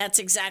well. That's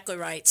exactly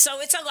right. So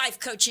it's a life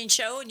coaching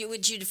show, and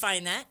would you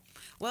define that?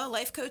 Well,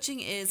 life coaching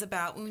is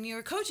about when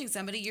you're coaching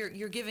somebody,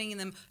 you're giving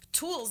them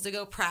tools to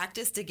go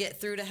practice, to get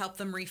through, to help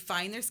them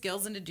refine their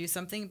skills and to do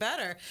something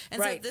better.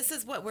 And Right. so this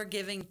is what we're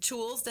giving,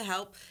 tools to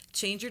help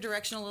change your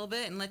direction a little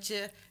bit and let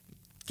you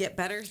get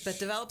better, but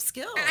develop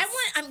skills.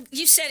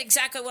 You said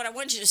exactly what I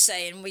wanted you to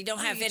say, and we don't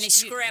have you- any you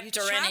script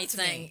or trapped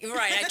anything. me.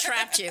 Right, I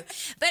trapped you.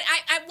 But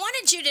I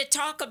wanted you to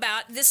talk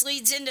about, this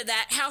leads into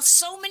that, how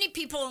so many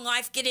people in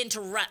life get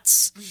into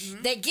ruts.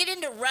 Mm-hmm. They get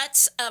into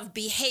ruts of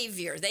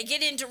behavior. They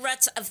get into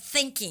ruts of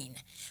thinking,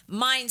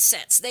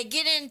 mindsets. They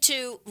get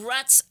into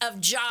ruts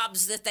of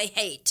jobs that they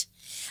hate.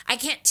 I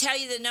can't tell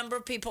you the number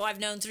of people I've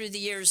known through the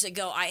years that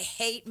go, I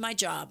hate my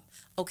job.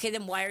 Okay,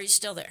 then why are you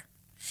still there?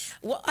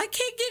 Well, I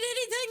can't get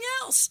anything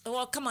else.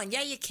 Well, come on.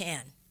 Yeah, you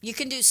can. You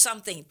can do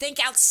something.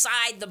 Think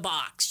outside the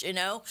box, you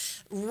know.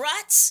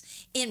 Ruts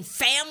in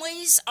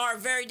families are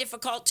very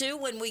difficult, too,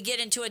 when we get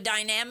into a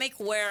dynamic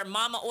where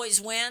mama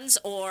always wins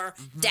or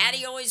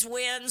daddy always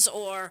wins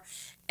or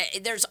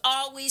there's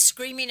always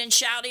screaming and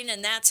shouting,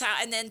 and that's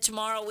how. And then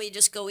tomorrow we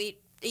just go eat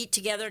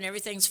together and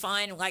everything's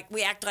fine. Like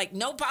we act like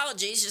no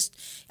apologies. Just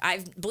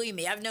believe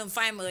me, I've known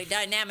family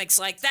dynamics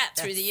like that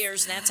through the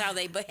years, and that's how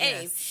they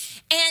behave. Yes.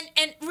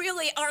 And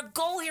really, our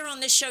goal here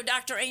on this show,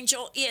 Dr.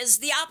 Angel, is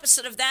the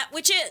opposite of that,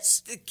 which is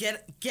To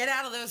get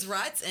out of those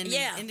ruts and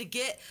Yeah. and to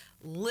get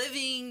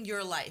living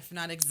your life,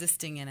 not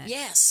existing in it.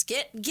 yes,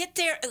 get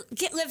there,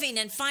 get living,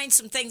 and find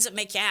some things that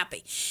make you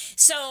happy.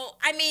 So,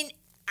 I mean.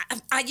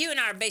 You and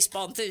I are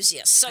baseball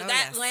enthusiasts, so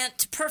that yes.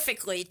 lent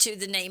perfectly to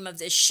the name of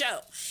this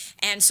show.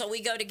 And so we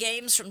go to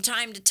games from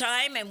time to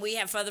time, and we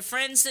have other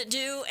friends that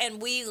do,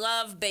 and we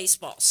love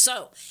baseball.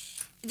 So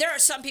there are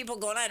some people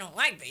going, I don't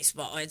like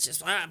baseball. It's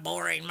just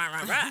boring,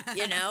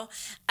 you know.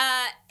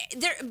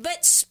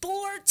 But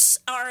sports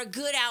are a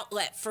good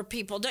outlet for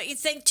people, don't you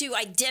think, to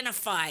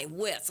identify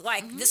with?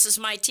 Like, this is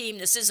my team,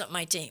 this isn't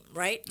my team,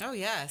 right? Oh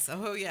yes.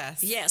 Oh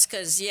yes. Yes,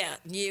 because,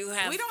 you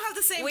have... We don't have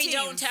the same We teams.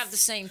 don't have the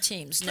same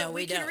teams. No, But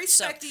we we can don't.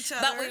 respect each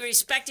But other. we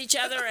respect each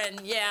other, and,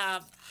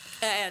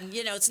 and,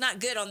 it's not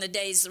good on the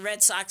days the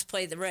Red Sox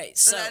play the Rays.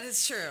 So, That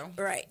is true.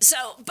 right.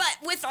 So, but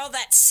with all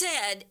that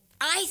said,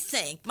 I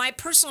think, my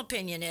personal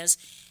opinion is,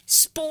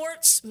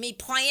 sports, me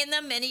playing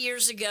them many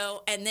years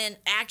ago and then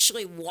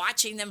actually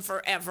watching them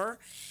forever.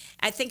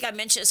 I think I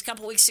mentioned this a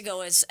couple weeks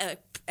ago as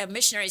a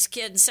missionary's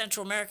kid in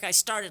Central America. I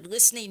started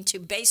listening to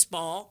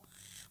baseball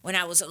when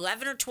I was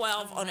 11 or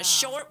 12 on a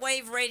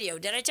shortwave radio.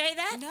 Did I tell you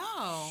that?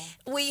 No.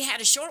 We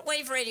had a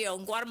shortwave radio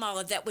in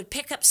Guatemala that would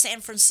pick up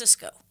San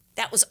Francisco.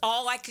 That was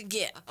all I could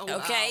get,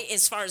 okay,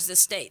 as far as the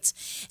States.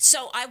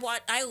 So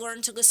I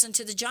learned to listen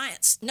to the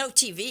Giants. No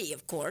TV,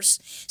 of course.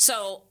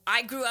 So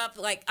I grew up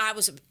like I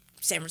was a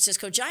San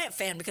Francisco Giant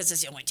fan because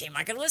it's the only team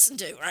I could listen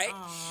to, right?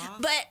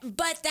 Aww.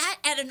 But that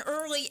at an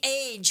early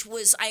age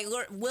was I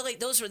learned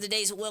those were the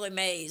days of Willie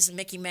Mays and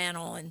Mickey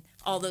Mantle and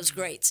all those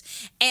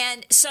greats.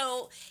 And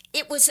so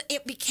it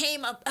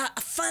became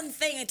a fun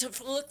thing to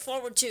look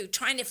forward to,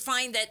 trying to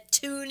find that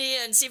tune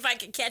in, see if I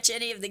could catch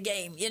any of the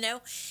game,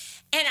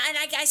 And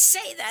I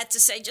say that to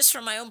say, just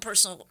from my own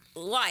personal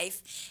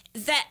life,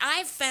 that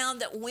I've found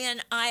that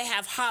when I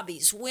have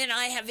hobbies, when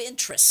I have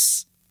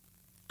interests,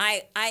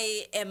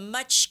 I am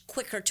much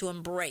quicker to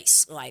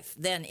embrace life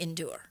than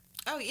endure.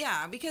 Oh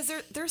yeah, because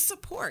they're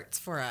supports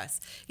for us.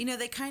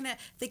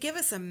 They give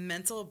us a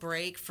mental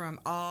break from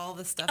all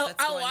the stuff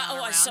that's going on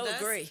around I so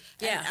us. agree.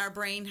 Yeah, and our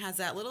brain has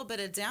that little bit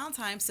of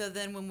downtime. So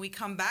then, when we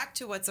come back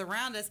to what's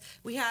around us,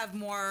 we have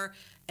more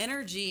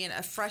energy and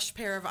a fresh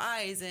pair of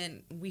eyes,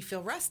 and we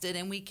feel rested,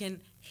 and we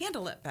can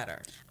handle it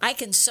better. I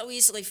can so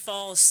easily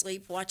fall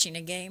asleep watching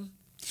a game.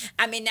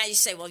 I mean, now you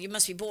say, well, you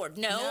must be bored.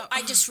 No,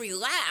 I just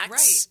relax.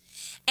 Right.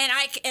 And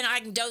I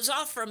can doze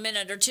off for a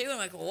minute or two. I'm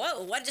like,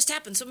 whoa, what just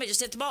happened? Somebody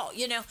just hit the ball,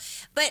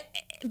 But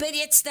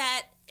it's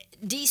that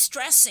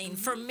de-stressing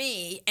for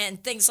me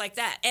and things like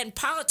that. And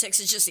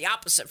politics is just the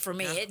opposite for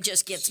me. It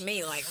just gets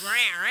me like,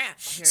 rah, rah.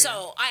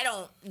 So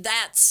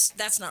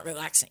that's not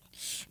relaxing.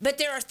 But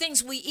there are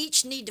things we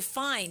each need to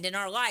find in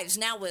our lives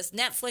now with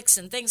Netflix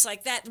and things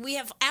like that. We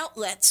have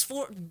outlets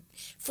for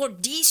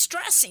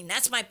de-stressing.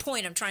 That's my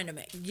point I'm trying to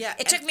make. Yeah.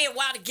 It took me a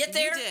while to get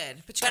there. You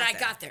did, but I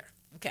got there.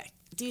 Okay.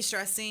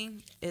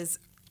 De-stressing is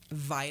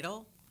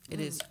vital. It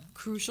is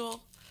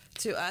crucial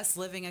to us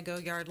living a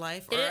go-yard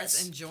life or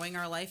us enjoying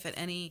our life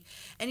and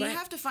you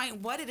have to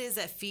find what it is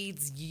that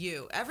feeds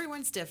you.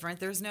 Everyone's different.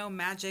 There's no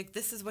magic.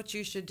 This is what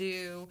you should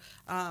do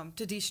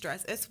to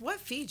de-stress. It's what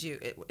feeds you.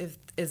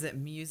 Is it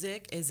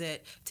music? Is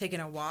it taking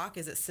a walk?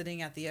 Is it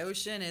sitting at the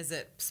ocean? Is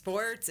it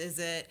sports? Is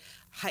it,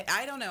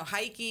 I don't know,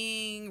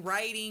 hiking,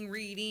 writing,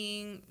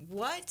 reading?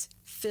 What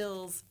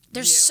fills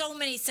There's you? so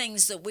many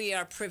things that we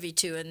are privy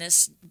to in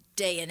this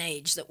day and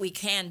age that we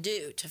can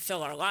do to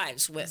fill our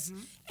lives with,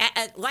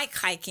 like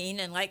hiking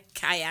and like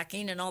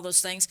kayaking and all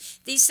those things.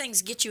 These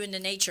things get you into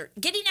nature.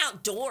 Getting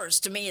outdoors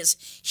to me is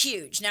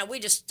huge. Now, we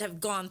just have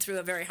gone through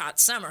a very hot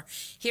summer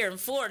here in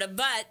Florida,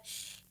 but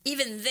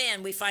even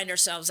then we find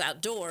ourselves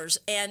outdoors,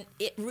 and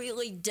it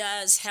really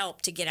does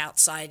help to get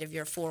outside of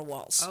your four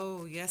walls.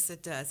 Oh, yes,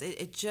 it does.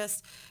 It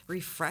just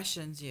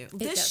refreshes you.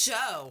 This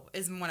show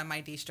is one of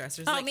my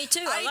de-stressors. Oh, me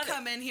too. I love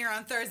come in here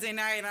on Thursday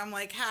night, and I'm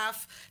like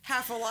half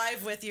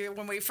alive with you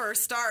when we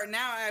first start.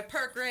 Now I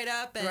perk right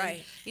up,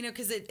 and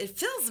because it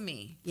fills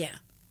me. Yeah.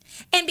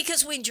 And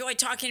because we enjoy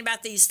talking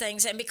about these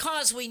things, and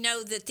because we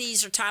know that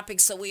these are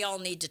topics that we all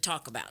need to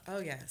talk about. Oh,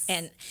 yes.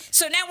 And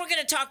so now we're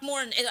going to talk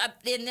more in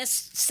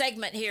this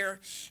segment here.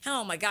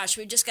 Oh, my gosh,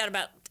 we've just got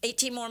about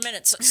 18 more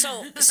minutes.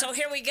 So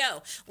here we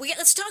go.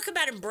 Let's talk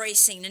about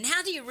embracing, and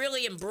how do you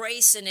really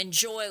embrace and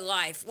enjoy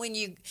life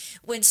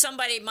when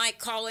somebody might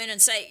call in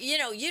and say, you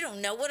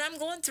don't know what I'm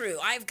going through.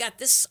 I've got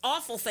this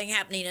awful thing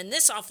happening and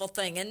this awful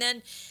thing. And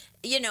then,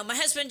 my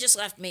husband just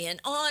left me,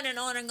 and on and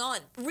on and on.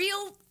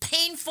 Real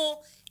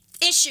painful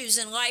issues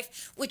in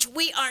life, which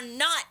we are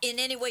not in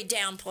any way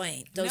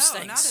downplaying those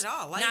things. No, not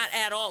at all. Not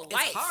at all.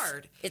 It's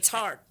hard. It's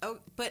hard.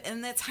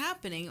 And that's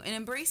happening. And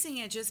embracing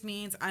it just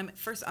means I'm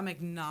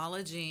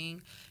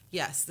acknowledging,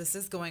 yes, this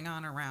is going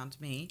on around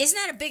me. Isn't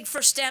that a big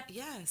first step?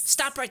 Yes.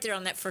 Stop right there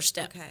on that first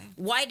step. Okay.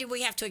 Why do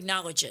we have to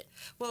acknowledge it?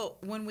 Well,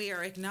 when we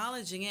are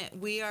acknowledging it,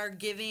 we're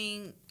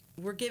giving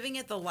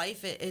it the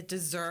life it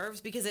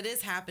deserves, because it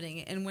is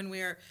happening. And when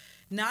we're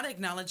not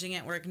acknowledging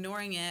it, we're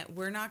ignoring it,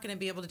 we're not going to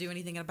be able to do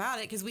anything about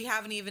it, because we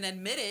haven't even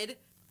admitted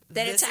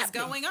that this is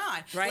going on.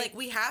 Right? Like,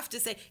 we have to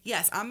say,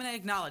 yes, I'm going to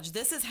acknowledge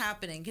this is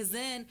happening, because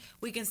then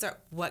we can start,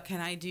 what can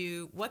I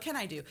do? What can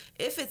I do?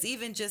 If it's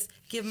even just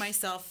give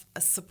myself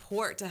a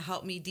support to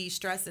help me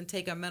de-stress and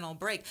take a mental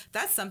break,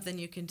 that's something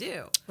you can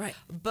do. Right.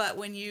 But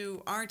when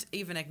you aren't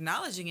even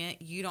acknowledging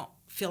it, you don't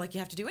feel like you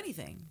have to do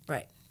anything.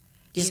 Right.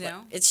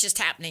 It's just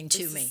happening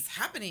to me. It's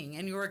happening,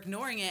 and you're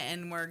ignoring it,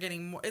 and we're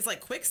getting more. It's like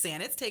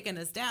quicksand. It's taking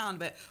us down,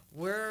 but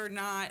we're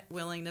not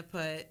willing to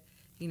put,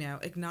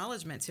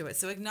 acknowledgement to it.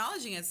 So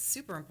acknowledging is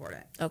super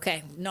important.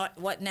 Okay.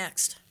 What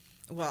next?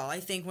 Well,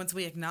 I think once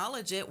we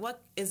acknowledge it,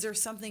 is there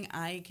something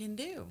I can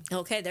do?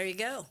 Okay, there you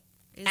go.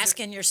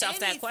 Asking yourself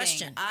that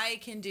question. I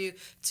can do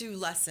to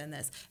lessen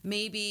this.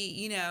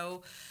 Maybe,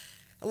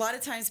 a lot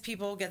of times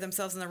people get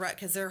themselves in the rut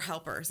because they're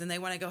helpers and they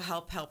want to go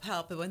help.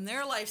 But when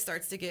their life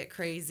starts to get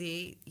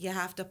crazy, you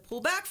have to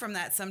pull back from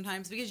that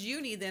sometimes, because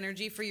you need the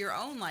energy for your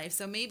own life.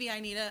 So maybe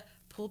I need to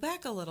pull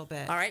back a little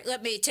bit. All right,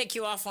 let me take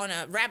you off on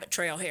a rabbit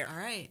trail here. All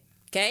right.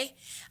 Okay?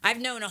 I've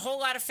known a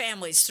whole lot of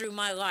families through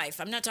my life.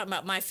 I'm not talking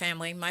about my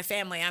family. My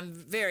family, I'm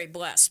very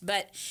blessed.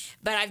 But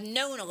I've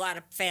known a lot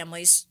of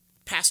families,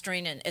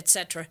 pastoring and et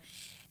cetera,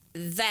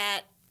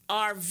 that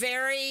are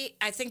very,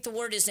 I think the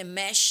word is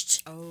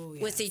enmeshed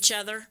with each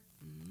other,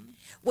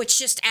 which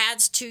just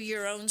adds to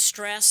your own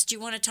stress. Do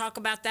you want to talk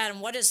about that? And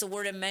what does the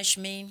word enmesh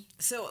mean?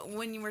 So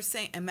when you were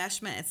saying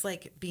enmeshment, it's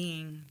like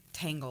being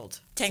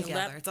tangled together.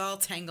 Up. It's all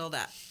tangled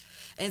up.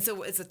 And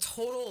so it's a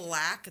total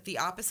lack, the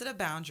opposite of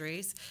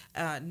boundaries.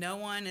 No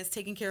one is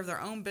taking care of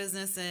their own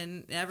business,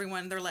 and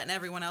they're letting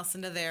everyone else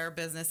into their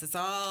business. It's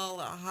all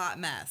a hot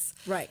mess.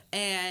 Right.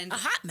 And a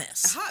hot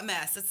mess. A hot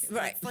mess. It's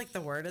like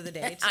the word of the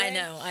day today.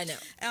 I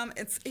know.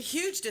 It's a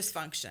huge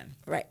dysfunction.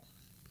 Right.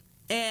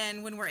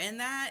 And when we're in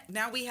that,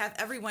 now we have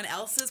everyone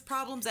else's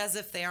problems as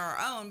if they are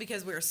our own,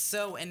 because we're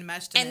so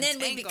enmeshed and then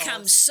we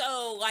become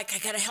so like, I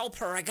got to help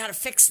her. I got to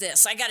fix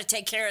this. I got to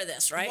take care of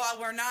this, right? While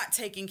we're not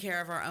taking care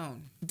of our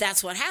own.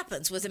 that's what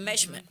happens with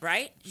enmeshment,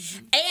 right?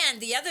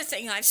 And the other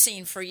thing I've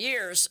seen for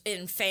years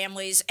in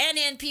families and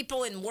in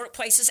people in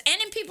workplaces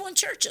and in people in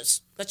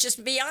churches, let's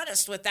just be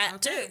honest with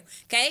that too,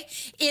 okay,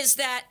 is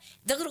that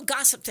the little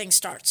gossip thing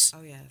starts.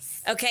 Oh,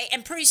 yes. Okay,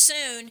 and pretty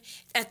soon,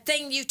 a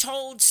thing you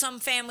told some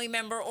family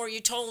member or you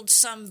told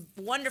some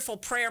wonderful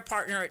prayer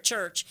partner at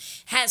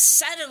church has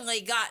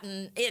suddenly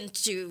gotten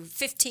into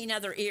 15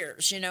 other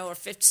ears, or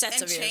 50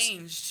 sets of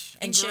ears.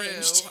 And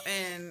changed.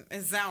 And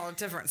is now a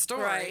different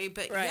story. Right,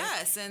 but right.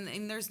 yes,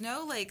 and there's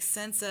no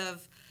sense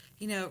of,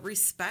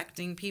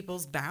 respecting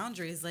people's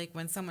boundaries. Like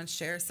when someone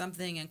shares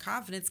something in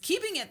confidence,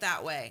 keeping it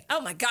that way.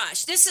 Oh my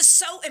gosh, this is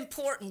so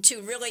important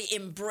to really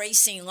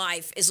embracing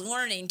life, is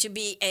learning to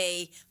be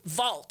a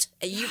vault.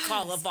 You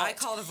call a vault. I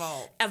call it a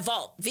vault. A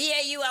vault.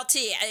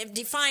 V-A-U-L-T.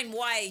 Define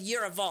why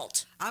you're a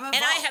vault. I'm a and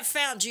vault. I have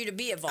found you to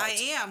be a vault.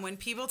 I am. When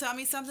people tell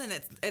me something,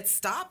 it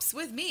stops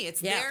with me.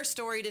 It's their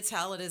story to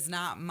tell. It is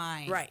not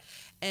mine. Right.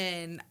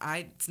 And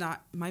it's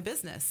not my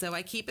business. So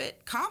I keep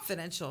it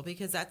confidential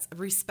because that's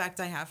respect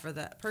I have for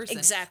that person.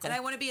 Exactly. And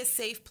I want to be a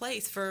safe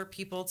place for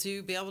people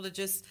to be able to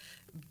just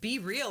be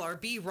real or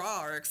be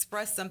raw or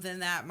express something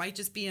that might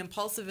just be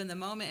impulsive in the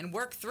moment and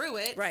work through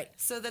it. Right.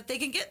 So that they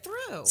can get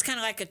through. It's kind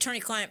of like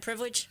attorney-client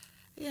privilege.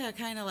 Yeah,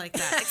 kind of like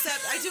that.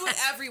 Except I do it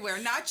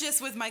everywhere, not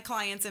just with my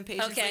clients and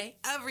patients. Okay.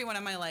 Like everyone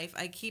in my life,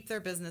 I keep their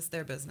business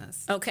their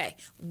business. Okay.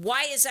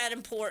 Why is that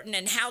important,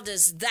 and how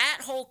does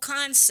that whole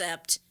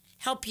concept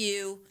help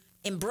you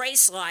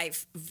embrace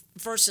life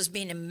versus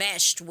being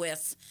enmeshed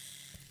with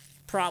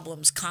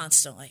problems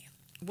constantly?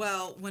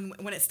 Well, when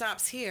it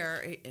stops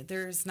here,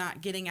 there's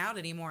not getting out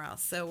anymore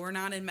else. So we're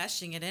not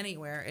enmeshing it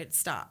anywhere. It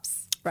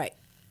stops. Right.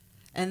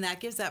 And that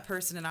gives that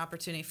person an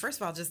opportunity,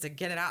 first of all, just to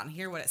get it out and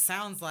hear what it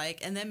sounds like,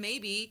 and then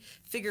maybe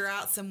figure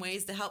out some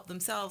ways to help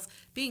themselves.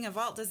 Being a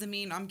vault doesn't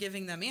mean I'm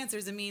giving them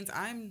answers. It means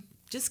I'm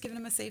just giving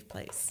them a safe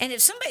place. And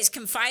if somebody's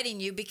confiding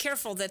you, be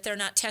careful that they're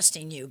not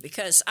testing you,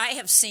 because I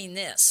have seen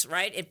this,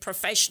 right?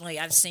 Professionally,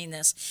 I've seen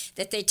this,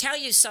 that they tell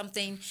you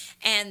something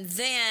and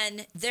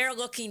then they're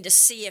looking to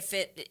see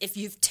if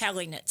you're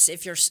telling it,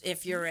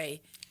 if you're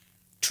a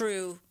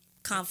true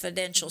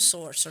confidential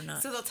source or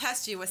not. So they'll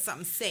test you with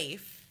something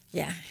safe.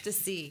 Yeah. To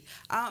see.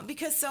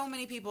 Because so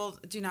many people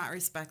do not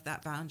respect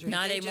that boundary.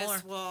 Not they anymore.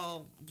 Just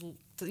will,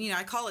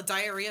 I call it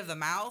diarrhea of the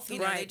mouth.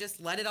 They just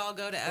let it all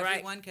go to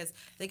everyone because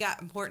they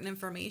got important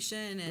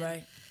information.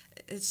 And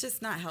it's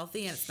just not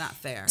healthy and it's not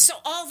fair. So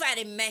all that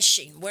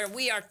enmeshing, where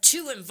we are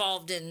too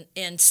involved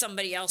in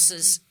somebody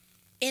else's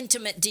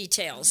intimate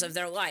details of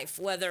their life,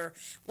 whatever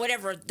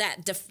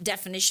that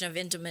definition of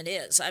intimate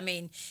is. I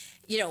mean,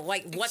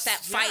 like what that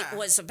fight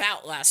was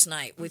about last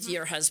night with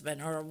your husband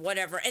or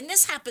whatever. And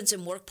this happens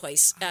in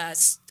workplace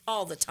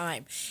all the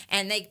time.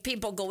 And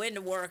people go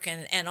into work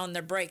and on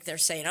their break they're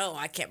saying, oh,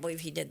 I can't believe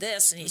he did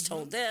this and he's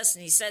told this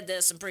and he said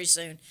this, and pretty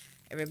soon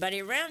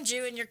everybody around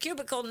you in your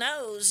cubicle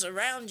knows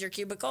around your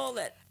cubicle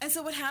that and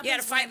so what happens you had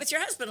a fight with your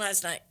husband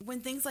last night.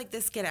 When things like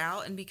this get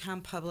out and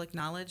become public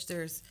knowledge,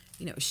 there's,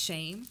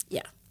 shame.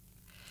 Yeah.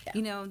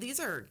 These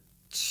are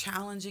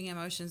challenging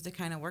emotions to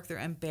kind of work through.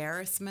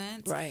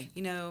 Embarrassment, right?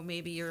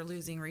 Maybe you're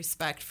losing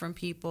respect from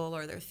people,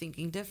 or they're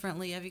thinking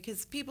differently of you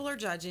because people are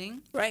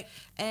judging, right?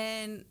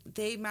 And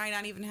they might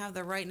not even have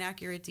the right and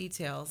accurate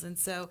details, and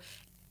so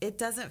it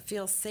doesn't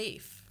feel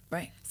safe,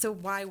 right? So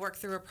why work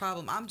through a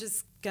problem? I'm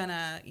just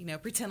gonna,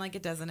 pretend like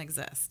it doesn't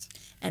exist,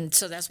 and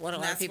so that's what a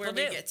lot of people do. That's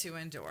where we get to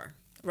endure,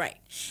 right?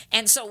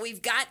 And so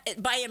we've got,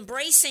 by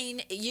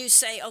embracing, you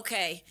say,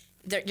 okay.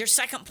 Your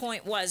second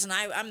point was, and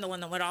I'm the one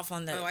that went off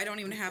on the... Oh, I don't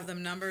even have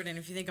them numbered, and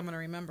if you think I'm going to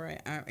remember,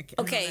 I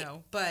okay. don't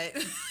know, but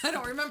I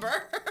don't remember.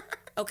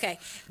 Okay,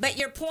 but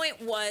your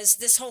point was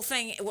this whole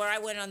thing where I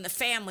went on the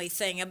family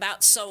thing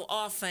about so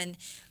often,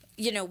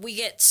 we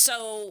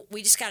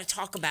just got to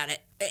talk about it.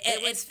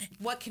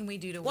 What can we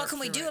do to what can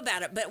we do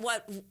about it? But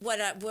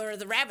where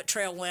the rabbit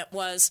trail went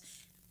was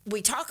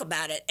we talk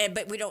about it,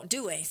 but we don't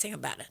do anything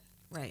about it.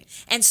 Right.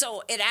 And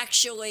so it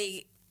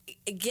actually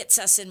gets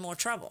us in more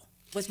trouble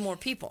with more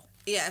people.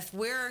 Yeah, if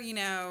we're,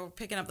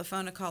 picking up the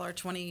phone to call our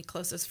 20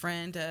 closest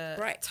friend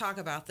to talk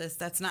about this,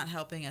 that's not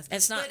helping us.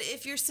 It's not. But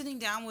if you're sitting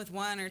down with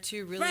one or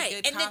two really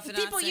good and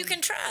confidants, people you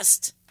can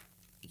trust.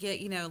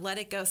 Yeah, let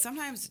it go.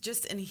 Sometimes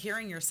just in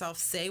hearing yourself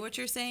say what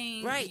you're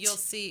saying, you'll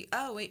see,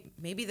 oh, wait,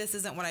 maybe this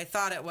isn't what I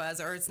thought it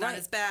was, or it's not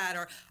as bad,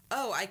 or,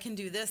 oh, I can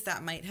do this,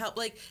 that might help.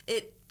 Like,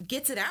 it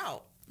gets it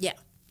out. Yeah.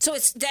 So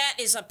that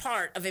is a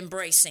part of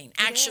embracing,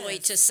 actually,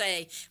 to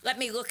say, let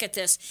me look at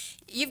this.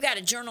 You've got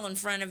a journal in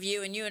front of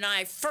you, and you and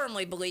I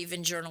firmly believe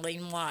in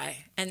journaling.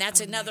 Why? And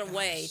that's another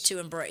way to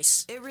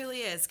embrace. It really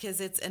is, because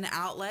it's an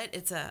outlet.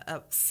 It's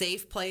a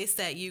safe place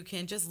that you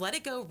can just let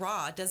it go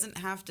raw. It doesn't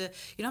have to, you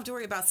don't have to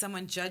worry about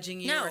someone judging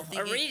you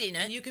or reading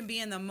it. And you can be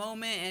in the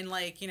moment and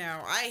I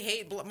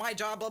hate my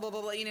job, blah, blah,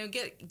 blah, blah.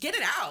 Get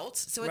it out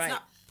so it's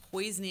not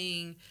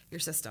poisoning your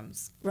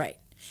systems. Right.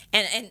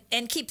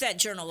 And keep that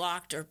journal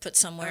locked or put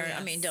somewhere. Oh, yes.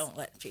 I mean, don't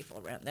let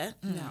people around that.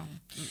 No.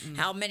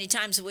 How many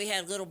times have we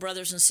had little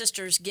brothers and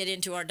sisters get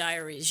into our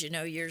diaries,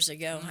 years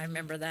ago? I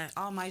remember that.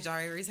 All my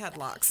diaries had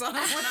locks on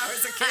them when I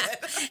was a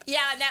kid. Yeah,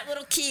 and that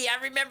little key.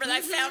 I remember that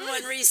I found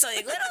one recently.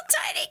 Little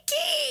tiny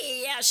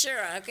key. Yeah,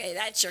 sure. Okay,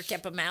 that sure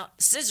kept them out.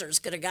 Scissors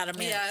could have got them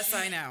in. Yes,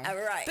 I know. All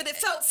right. But it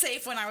felt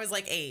safe when I was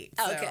like 8.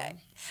 So. Okay.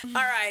 All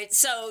right.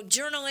 So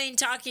journaling,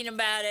 talking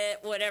about it,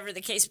 whatever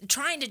the case,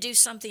 trying to do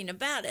something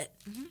about it.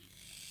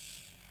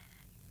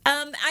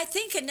 I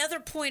think another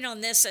point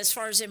on this, as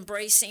far as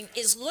embracing,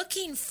 is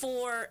looking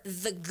for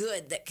the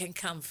good that can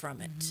come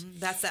from it.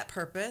 That's that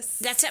purpose.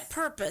 That's that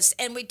purpose.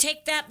 And we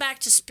take that back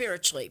to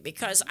spiritually,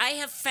 because I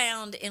have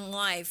found in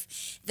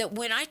life that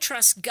when I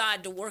trust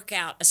God to work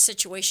out a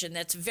situation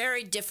that's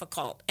very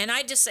difficult, and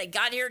I just say,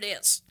 God, here it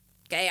is.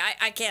 Okay,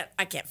 I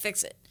can't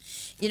fix it.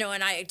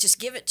 And I just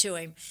give it to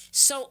him.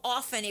 So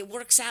often it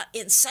works out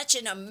in such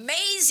an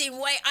amazing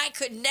way. I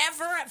could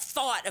never have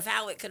thought of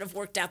how it could have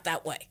worked out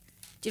that way.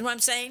 Do you know what I'm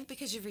saying?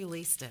 Because you've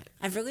released it.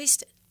 I've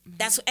released it.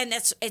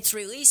 Its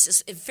release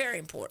is very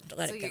important to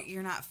let So it go.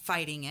 you're not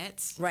fighting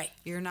it. Right.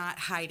 You're not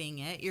hiding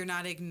it. You're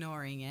not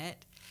ignoring it.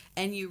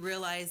 And you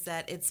realize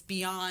that it's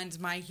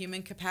beyond my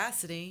human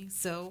capacity.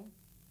 So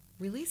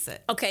release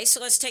it. Okay, so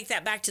let's take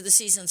that back to the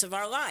seasons of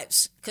our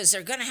lives, because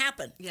they're going to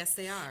happen. Yes,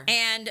 they are.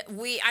 And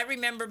I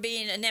remember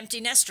being an empty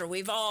nester.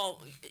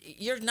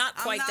 You're not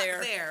quite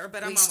there,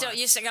 but I'm still, almost.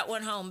 you still got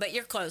one home, but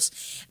you're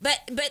close. But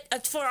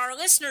for our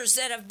listeners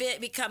that have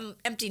become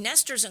empty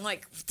nesters and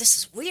like, this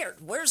is weird.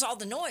 Where's all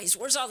the noise?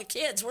 Where's all the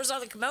kids? Where's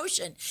all the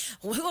commotion?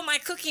 Who am I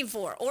cooking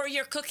for? Or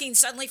you're cooking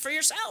suddenly for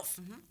yourself,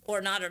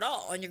 or not at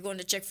all, and you're going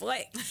to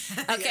Chick-fil-A.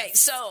 Okay, Yes.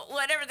 so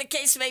whatever the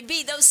case may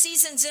be, those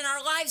seasons in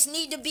our lives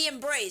need to be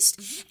embraced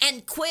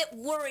and quit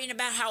worrying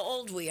about how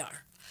old we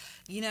are.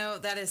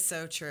 That is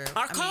so true.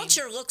 Our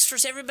culture looks for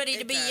everybody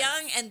to it be does.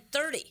 young and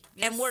 30,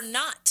 and Yes. we're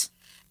not.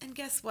 And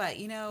guess what?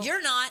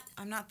 You're not,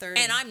 I'm not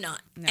 30. and I'm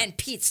not, No. and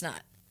Pete's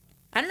not.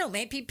 I don't know,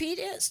 maybe Pete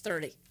is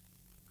 30.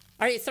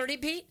 Are you 30,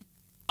 Pete?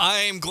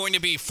 I'm going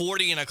to be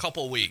 40 in a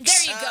couple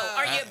weeks. There you go.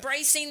 Are you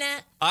embracing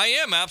that? I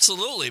am,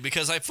 absolutely,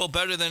 because I feel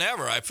better than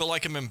ever. I feel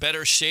like I'm in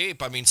better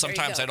shape. I mean,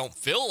 sometimes go. I don't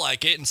feel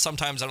like it, and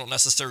sometimes I don't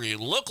necessarily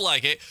look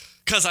like it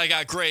because I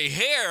got gray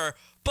hair,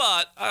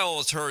 but I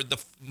always heard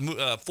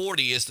the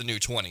 40 is the new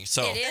 20,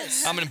 so It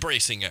is. I'm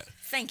embracing it.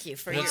 Thank you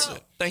for That's your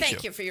it.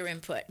 Thank you. for your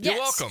input. You're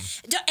Yes. welcome.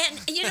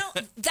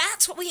 And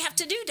that's what we have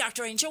to do,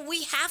 Dr. Angel.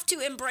 We have to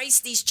embrace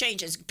these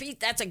changes. Pete,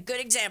 that's a good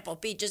example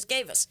Pete just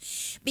gave us,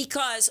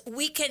 because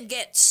we can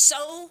get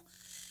so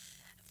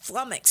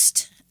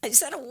flummoxed. Is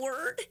that a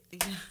word?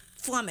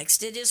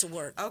 Flummoxed. It is a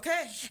word.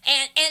 Okay.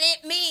 And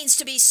it means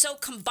to be so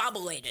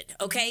combobulated,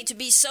 okay? To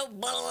be so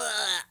blah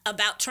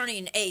about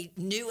turning a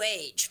new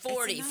age,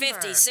 40, It's a 50,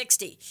 number.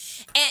 60.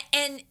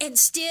 And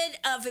instead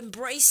of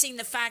embracing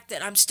the fact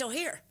that I'm still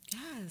here.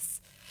 Yes.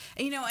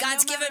 And, and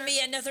God's no given matter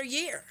me another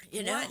year,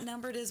 what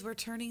number it is we're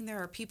turning,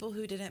 there are people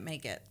who didn't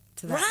make it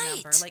to that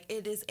Right. number. Like,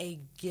 it is a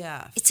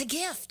gift. It's a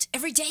gift.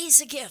 Every day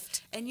is a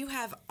gift. And you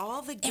have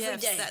all the Every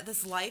gifts day. that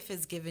this life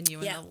has given you,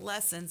 and Yeah. the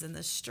lessons and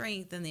the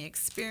strength and the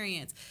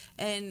experience.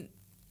 And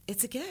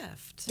it's a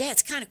gift. Yeah,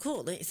 it's kind of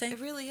cool, don't you It think?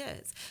 really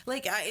is.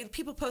 Like,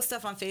 people post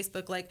stuff on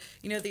Facebook, like,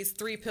 these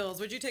 3 pills.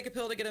 Would you take a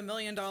pill to get $1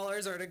 million,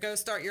 or to go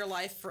start your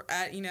life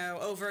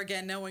over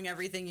again, knowing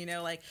everything?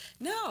 Like,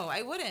 no,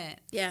 I wouldn't.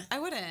 Yeah. I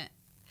wouldn't.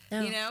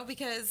 No.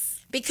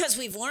 Because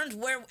we've learned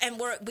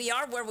we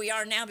are where we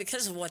are now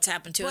because of what's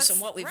happened to us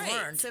and what we've right.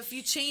 learned. So if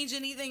you change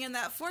anything in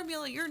that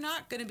formula, you're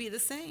not going to be the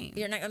same.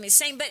 You're not going to be the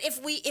same. But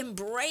if we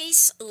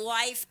embrace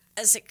life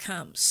as it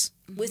comes,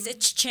 with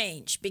its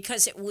change,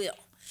 because it will,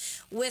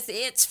 with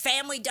its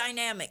family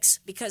dynamics,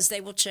 because they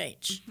will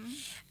change.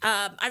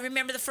 I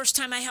remember the first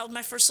time I held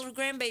my first little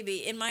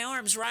grandbaby in my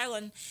arms,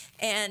 Rylan,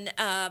 and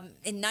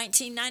in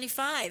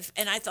 1995,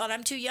 and I thought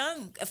I'm too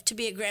young to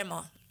be a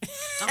grandma.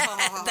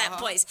 At that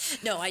place.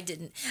 No, I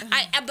didn't.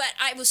 But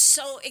I was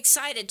so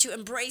excited to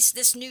embrace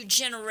this new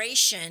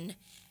generation,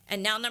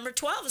 and now number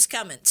 12 is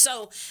coming.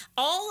 So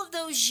all of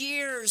those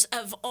years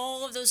of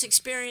all of those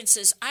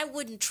experiences, I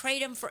wouldn't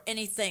trade them for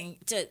anything.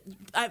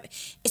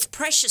 It's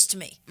precious to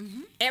me.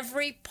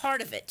 Every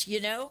part of it,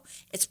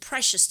 it's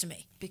precious to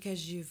me.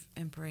 Because you've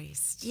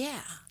embraced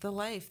Yeah. the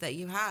life that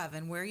you have,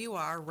 and where you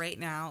are right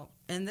now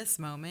in this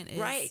moment is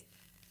Right.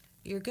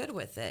 You're good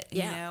with it,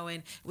 Yeah.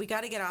 and we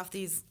got to get off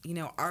these,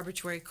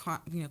 arbitrary,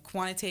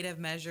 quantitative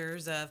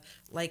measures of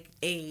like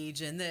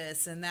age and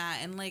this and that,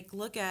 and like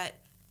look at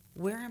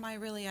where am I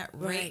really at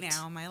right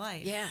now in my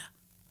life? Yeah,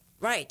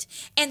 right.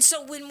 And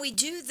so when we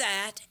do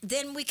that,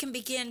 then we can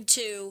begin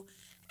to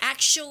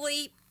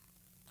actually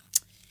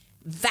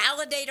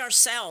validate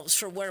ourselves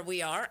for where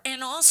we are,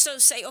 and also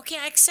say, okay,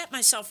 I accept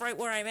myself right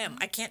where I am.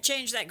 I can't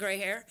change that gray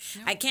hair.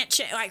 No. I can't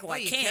change, I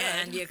you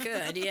can, could. you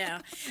could,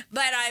 yeah.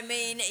 But I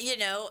mean,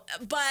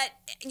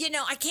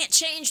 I can't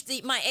change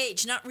my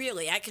age, not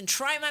really. I can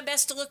try my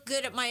best to look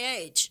good at my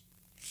age.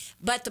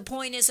 But the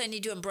point is, I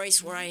need to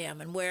embrace where I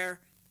am and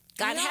where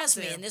God You have has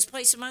me to. in this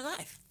place of my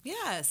life.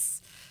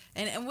 Yes.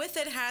 And with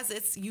it has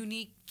its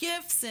unique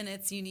gifts and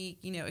its unique,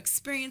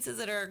 experiences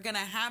that are going to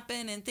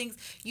happen and things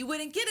you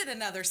wouldn't get at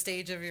another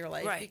stage of your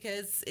life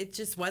because it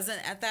just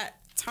wasn't at that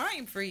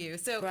time for you.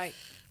 So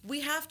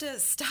we have to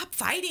stop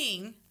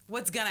fighting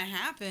what's going to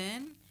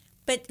happen.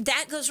 But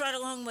that goes right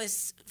along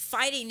with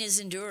fighting is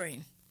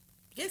enduring.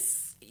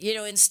 Yes.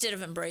 Instead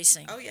of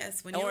embracing. Oh,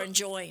 yes. Or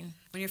enjoying.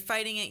 When you're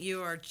fighting it,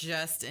 you are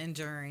just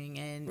enduring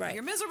and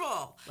you're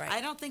miserable. Right.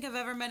 I don't think I've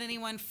ever met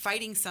anyone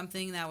fighting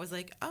something that was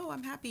like, oh,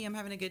 I'm happy, I'm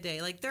having a good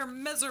day. Like, they're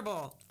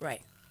miserable.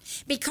 Right.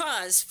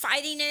 Because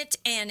fighting it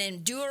and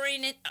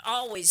enduring it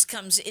always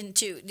comes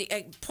into,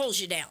 pulls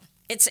you down.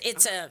 It's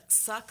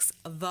sucks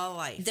the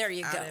life there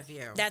you out go. of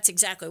you. That's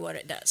exactly what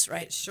it does,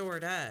 right? It sure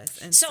does.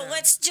 And so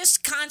let's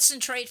just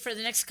concentrate for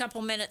the next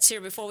couple minutes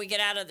here before we get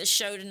out of the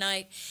show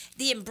tonight.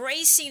 The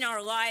embracing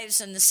our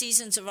lives and the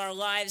seasons of our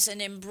lives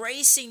and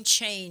embracing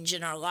change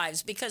in our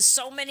lives, because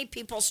so many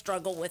people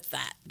struggle with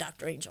that,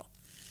 Dr. Angel.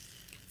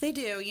 They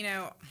do.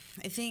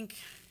 I think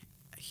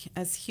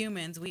as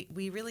humans,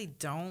 we really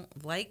don't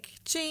like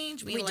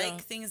change. We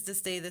like things to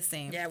stay the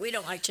same. Yeah, we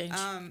don't like change.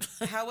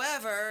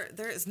 However,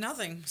 there is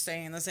nothing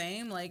staying the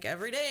same. Like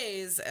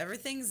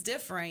everything's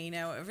different.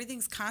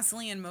 Everything's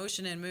constantly in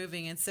motion and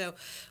moving. And so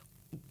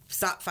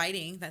stop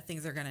fighting that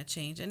things are going to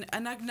change and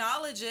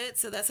acknowledge it.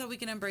 So that's how we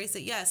can embrace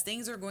it. Yes,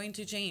 things are going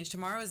to change.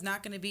 Tomorrow is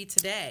not going to be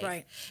today.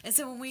 Right. And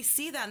so when we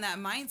see that in that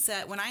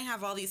mindset, when I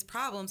have all these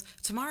problems,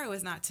 tomorrow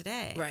is not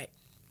today. Right.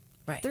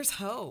 There's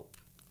hope.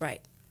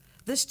 Right.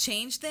 This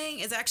change thing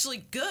is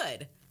actually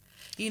good.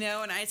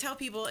 And I tell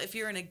people, if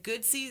you're in a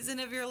good season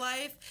of your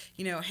life,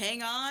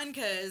 hang on,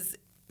 because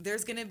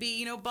there's going to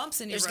be, bumps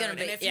in your road.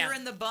 And if you're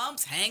in the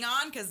bumps, hang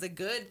on, because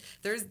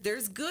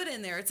there's good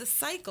in there. It's a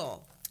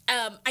cycle.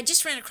 I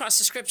just ran across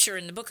the scripture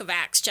in the book of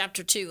Acts,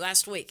 chapter 2,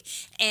 last week.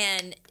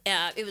 And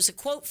it was a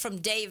quote from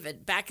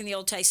David back in the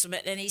Old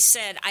Testament. And he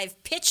said,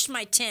 I've pitched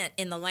my tent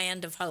in the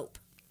land of hope.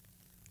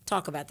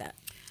 Talk about that.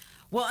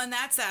 Well, and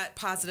that's that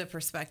positive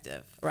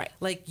perspective. Right.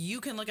 Like, you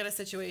can look at a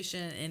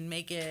situation and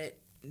make it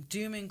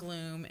doom and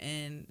gloom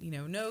and,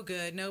 no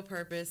good, no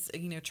purpose,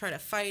 try to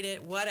fight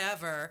it,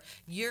 whatever.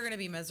 You're going to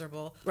be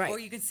miserable. Right. Or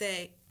you can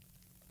say,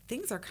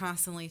 things are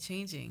constantly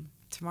changing.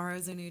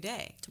 Tomorrow's a new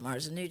day.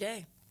 Tomorrow's a new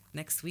day.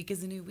 Next week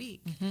is a new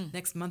week.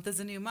 Next month is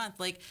a new month.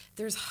 Like,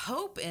 there's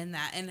hope in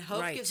that. And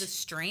hope gives us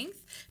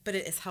strength, but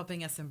it is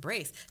helping us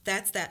embrace.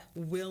 That's that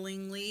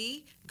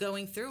willingly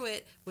going through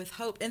it with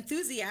hope.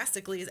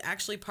 Enthusiastically is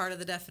actually part of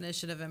the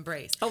definition of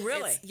embrace. Oh,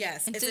 really?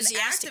 Yes. It's an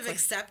act of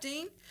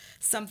accepting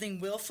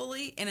something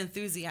willfully and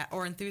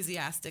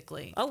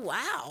enthusiastically. Oh,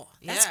 wow.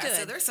 That's good.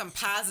 So there's some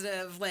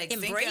positive,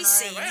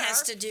 embracing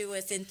has to do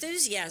with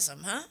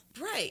enthusiasm, huh?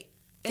 Right.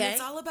 And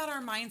it's all about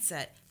our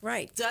mindset.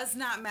 Right. Does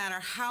not matter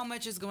how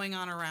much is going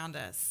on around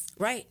us.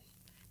 Right.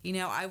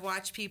 I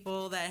watch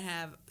people that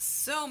have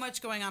so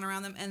much going on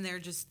around them and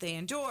they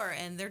endure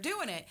and they're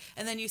doing it.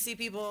 And then you see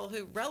people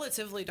who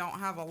relatively don't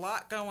have a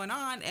lot going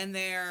on and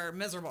they're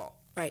miserable.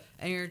 Right.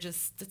 And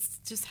that's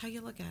just how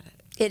you look at it.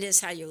 It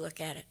is how you look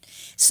at it.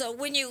 So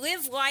when you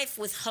live life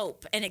with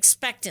hope and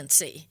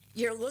expectancy,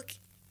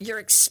 you're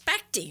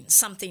expecting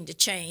something to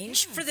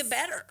change for the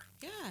better.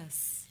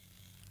 Yes.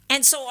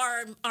 And so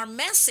our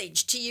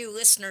message to you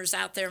listeners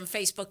out there in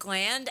Facebook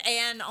land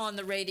and on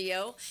the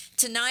radio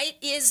tonight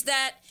is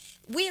that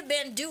we have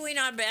been doing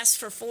our best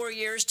for 4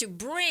 years to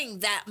bring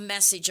that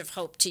message of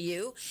hope to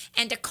you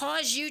and to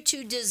cause you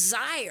to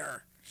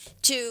desire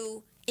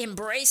to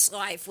embrace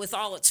life with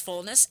all its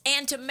fullness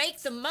and to make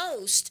the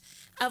most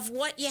of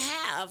what you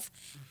have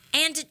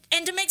and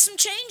to make some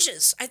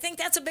changes. I think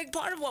that's a big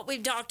part of what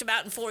we've talked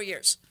about in 4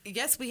 years.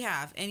 Yes, we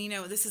have. And,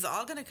 this is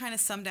all going to kind of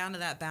sum down to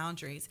that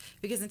boundaries.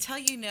 Because until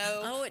you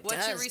know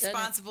what you're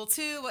responsible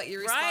to, what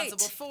you're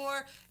responsible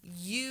for,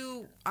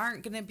 you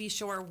aren't going to be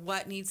sure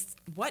what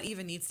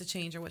even needs to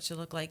change or what should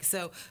look like.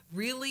 So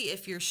really,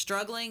 if you're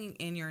struggling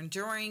and you're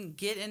enduring,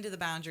 get into the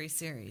boundary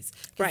series.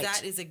 Because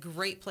that is a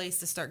great place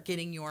to start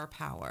getting your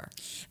power.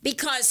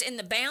 Because in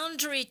the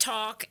boundary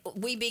talk,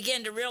 we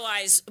begin to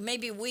realize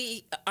maybe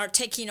we are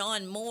taking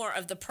on more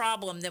of the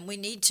problem than we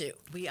need to.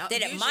 That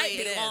it might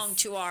belong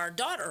to our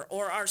daughter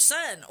or our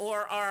son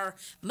or our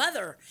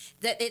mother,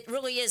 that it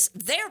really is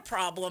their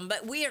problem,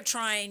 but we are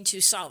trying to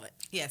solve it.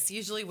 Yes,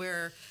 usually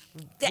isn't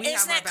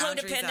that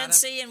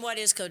codependency? And what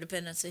is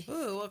codependency?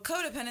 Ooh, well,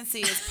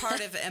 codependency is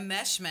part of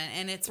enmeshment,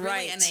 and it's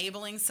really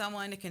enabling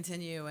someone to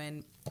continue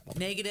in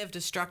negative,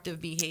 destructive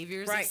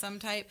behaviors of some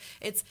type.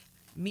 It's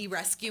me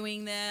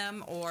rescuing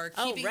them or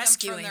keeping them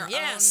from their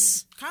own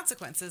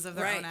consequences of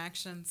their own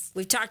actions.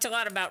 We've talked a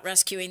lot about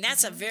rescuing.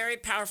 That's a very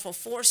powerful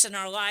force in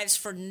our lives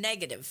for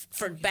negative,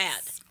 for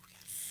bad,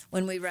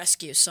 when we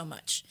rescue so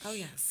much. Oh,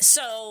 yes.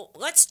 So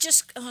let's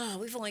just,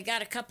 we've only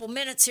got a couple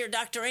minutes here,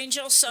 Dr.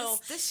 Angel. So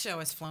this show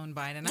has flown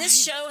by tonight.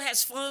 This show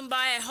has flown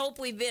by. I hope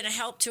we've been a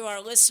help to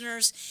our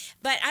listeners.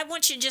 But I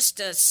want you just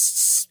to,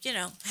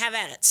 have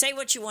at it. Say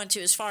what you want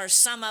to as far as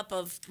sum up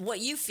of what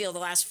you feel the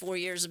last 4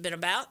 years have been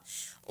about,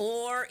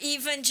 or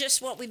even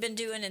just what we've been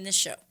doing in this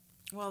show.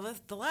 Well,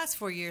 the last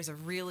 4 years are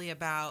really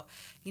about,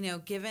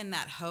 giving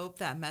that hope,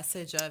 that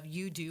message of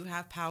you do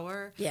have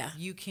power. Yeah.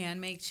 You can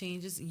make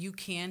changes. You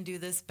can do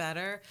this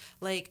better.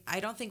 Like, I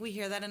don't think we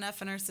hear that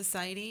enough in our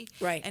society.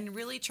 Right. And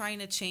really trying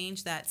to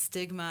change that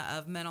stigma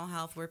of mental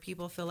health where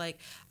people feel like,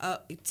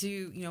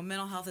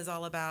 mental health is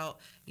all about,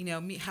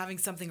 me having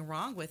something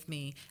wrong with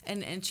me,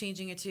 and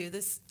changing it to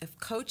this of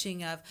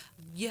coaching of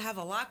you have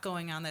a lot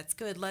going on that's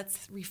good.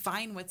 Let's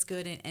refine what's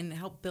good and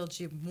help build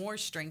you more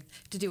strength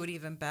to do it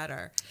even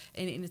better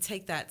and to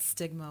take that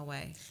stigma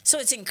away. So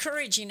it's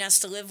encouraging us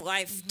to live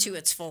life to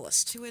its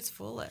fullest. To its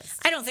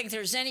fullest. I don't think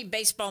there's any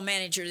baseball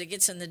manager that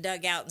gets in the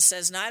dugout and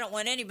says, no, I don't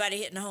want anybody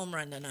hitting a home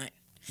run tonight.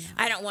 No.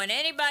 I don't want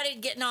anybody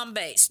getting on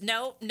base.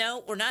 No,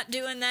 we're not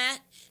doing that.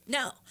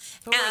 No.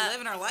 But we're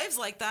living our lives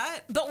like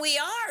that. But we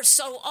are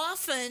so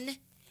often,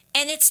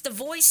 and it's the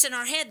voice in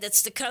our head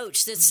that's the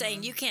coach that's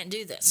saying, you can't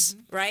do this,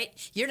 right?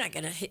 You're not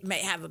going to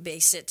have a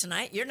base hit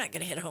tonight. You're not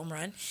going to hit a home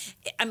run.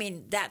 I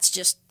mean, that's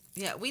just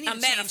we need a to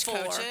metaphor.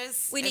 Change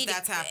coaches if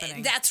that's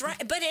happening. That's right.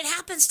 But it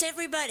happens to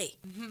everybody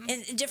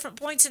in different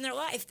points in their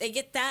life. They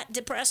get that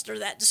depressed or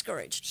that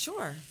discouraged.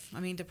 Sure.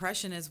 I mean,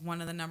 depression is one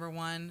of the number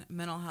one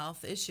mental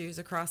health issues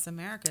across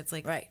America. It's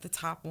like the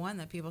top one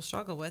that people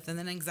struggle with. And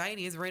then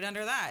anxiety is right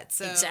under that.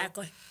 So,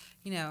 exactly.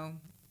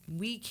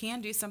 We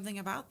can do something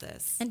about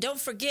this. And don't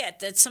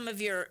forget that some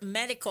of your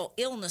medical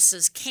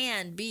illnesses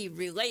can be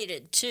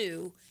related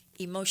to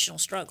emotional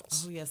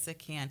struggles. Oh, yes, it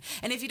can.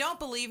 And if you don't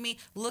believe me,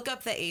 look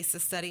up the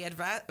ACEs study,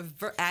 adverse.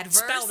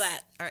 Spell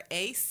that. Or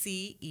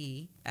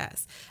ACES,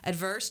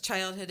 Adverse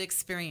Childhood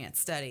Experience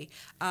Study.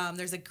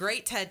 There's a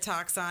great TED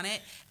Talks on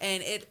it,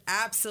 and it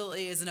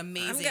absolutely is an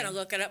amazing. I'm going to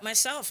look it up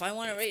myself. I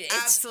want to read it.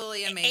 It's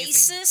absolutely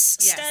amazing. ACEs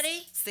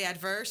study? It's the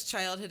Adverse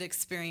Childhood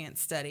Experience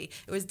Study.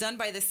 It was done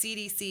by the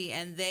CDC,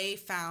 and they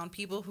found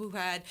people who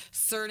had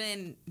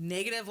certain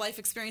negative life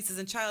experiences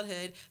in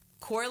childhood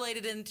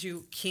correlated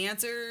into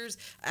cancers,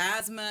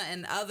 asthma,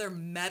 and other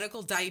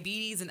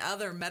diabetes and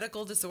other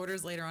medical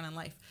disorders later on in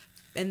life.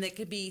 And that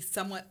could be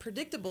somewhat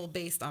predictable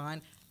based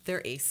on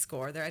their ACE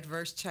score, their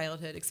Adverse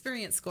Childhood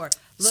Experience score.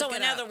 So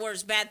in other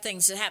words, bad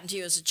things that happened to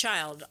you as a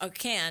child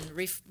can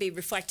be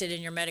reflected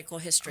in your medical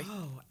history.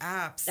 Oh,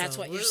 absolutely. That's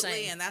what you're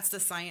saying. And that's the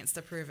science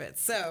to prove it.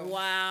 So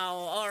wow.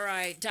 All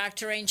right,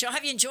 Dr. Angel.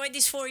 Have you enjoyed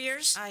these 4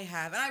 years? I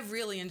have. And I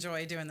really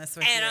enjoy doing this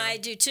with you. And I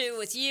do too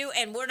with you.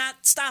 And we're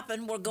not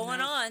stopping. We're going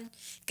on.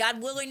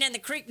 God willing and the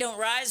creek don't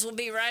rise. We'll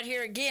be right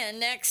here again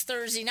next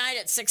Thursday night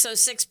at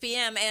 6:06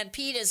 p.m. And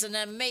Pete is an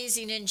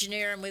amazing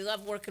engineer, and we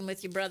love working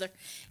with you, brother.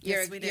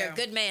 You're a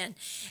good man.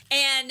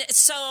 And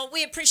so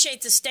we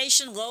appreciate the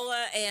station,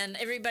 Lola, and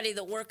everybody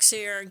that works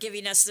here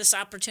giving us this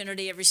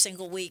opportunity every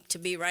single week to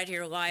be right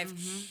here live.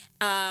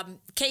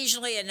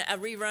 Occasionally a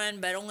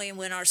rerun, but only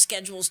when our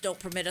schedules don't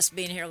permit us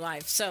being here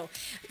live. So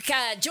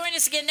join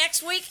us again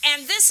next week.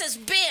 And this has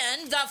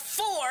been the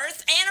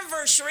 4th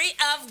anniversary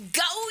of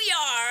Go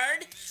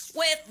Yard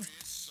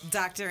with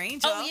Dr.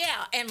 Angel. Oh,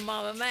 yeah, and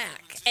Mama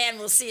Mac. And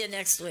we'll see you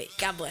next week.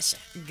 God bless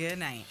you. Good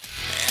night.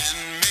 And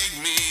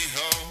make me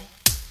whole.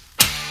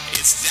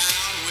 It's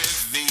down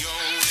with the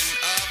old and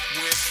up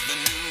with the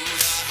new.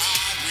 The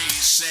hard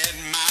reset,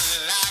 my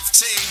life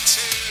take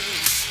two.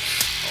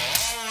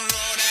 Oh,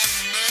 Lord have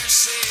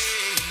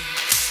mercy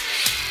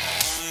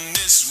on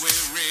this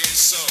weary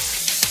soul.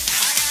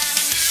 I got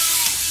a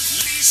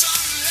new lease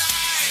on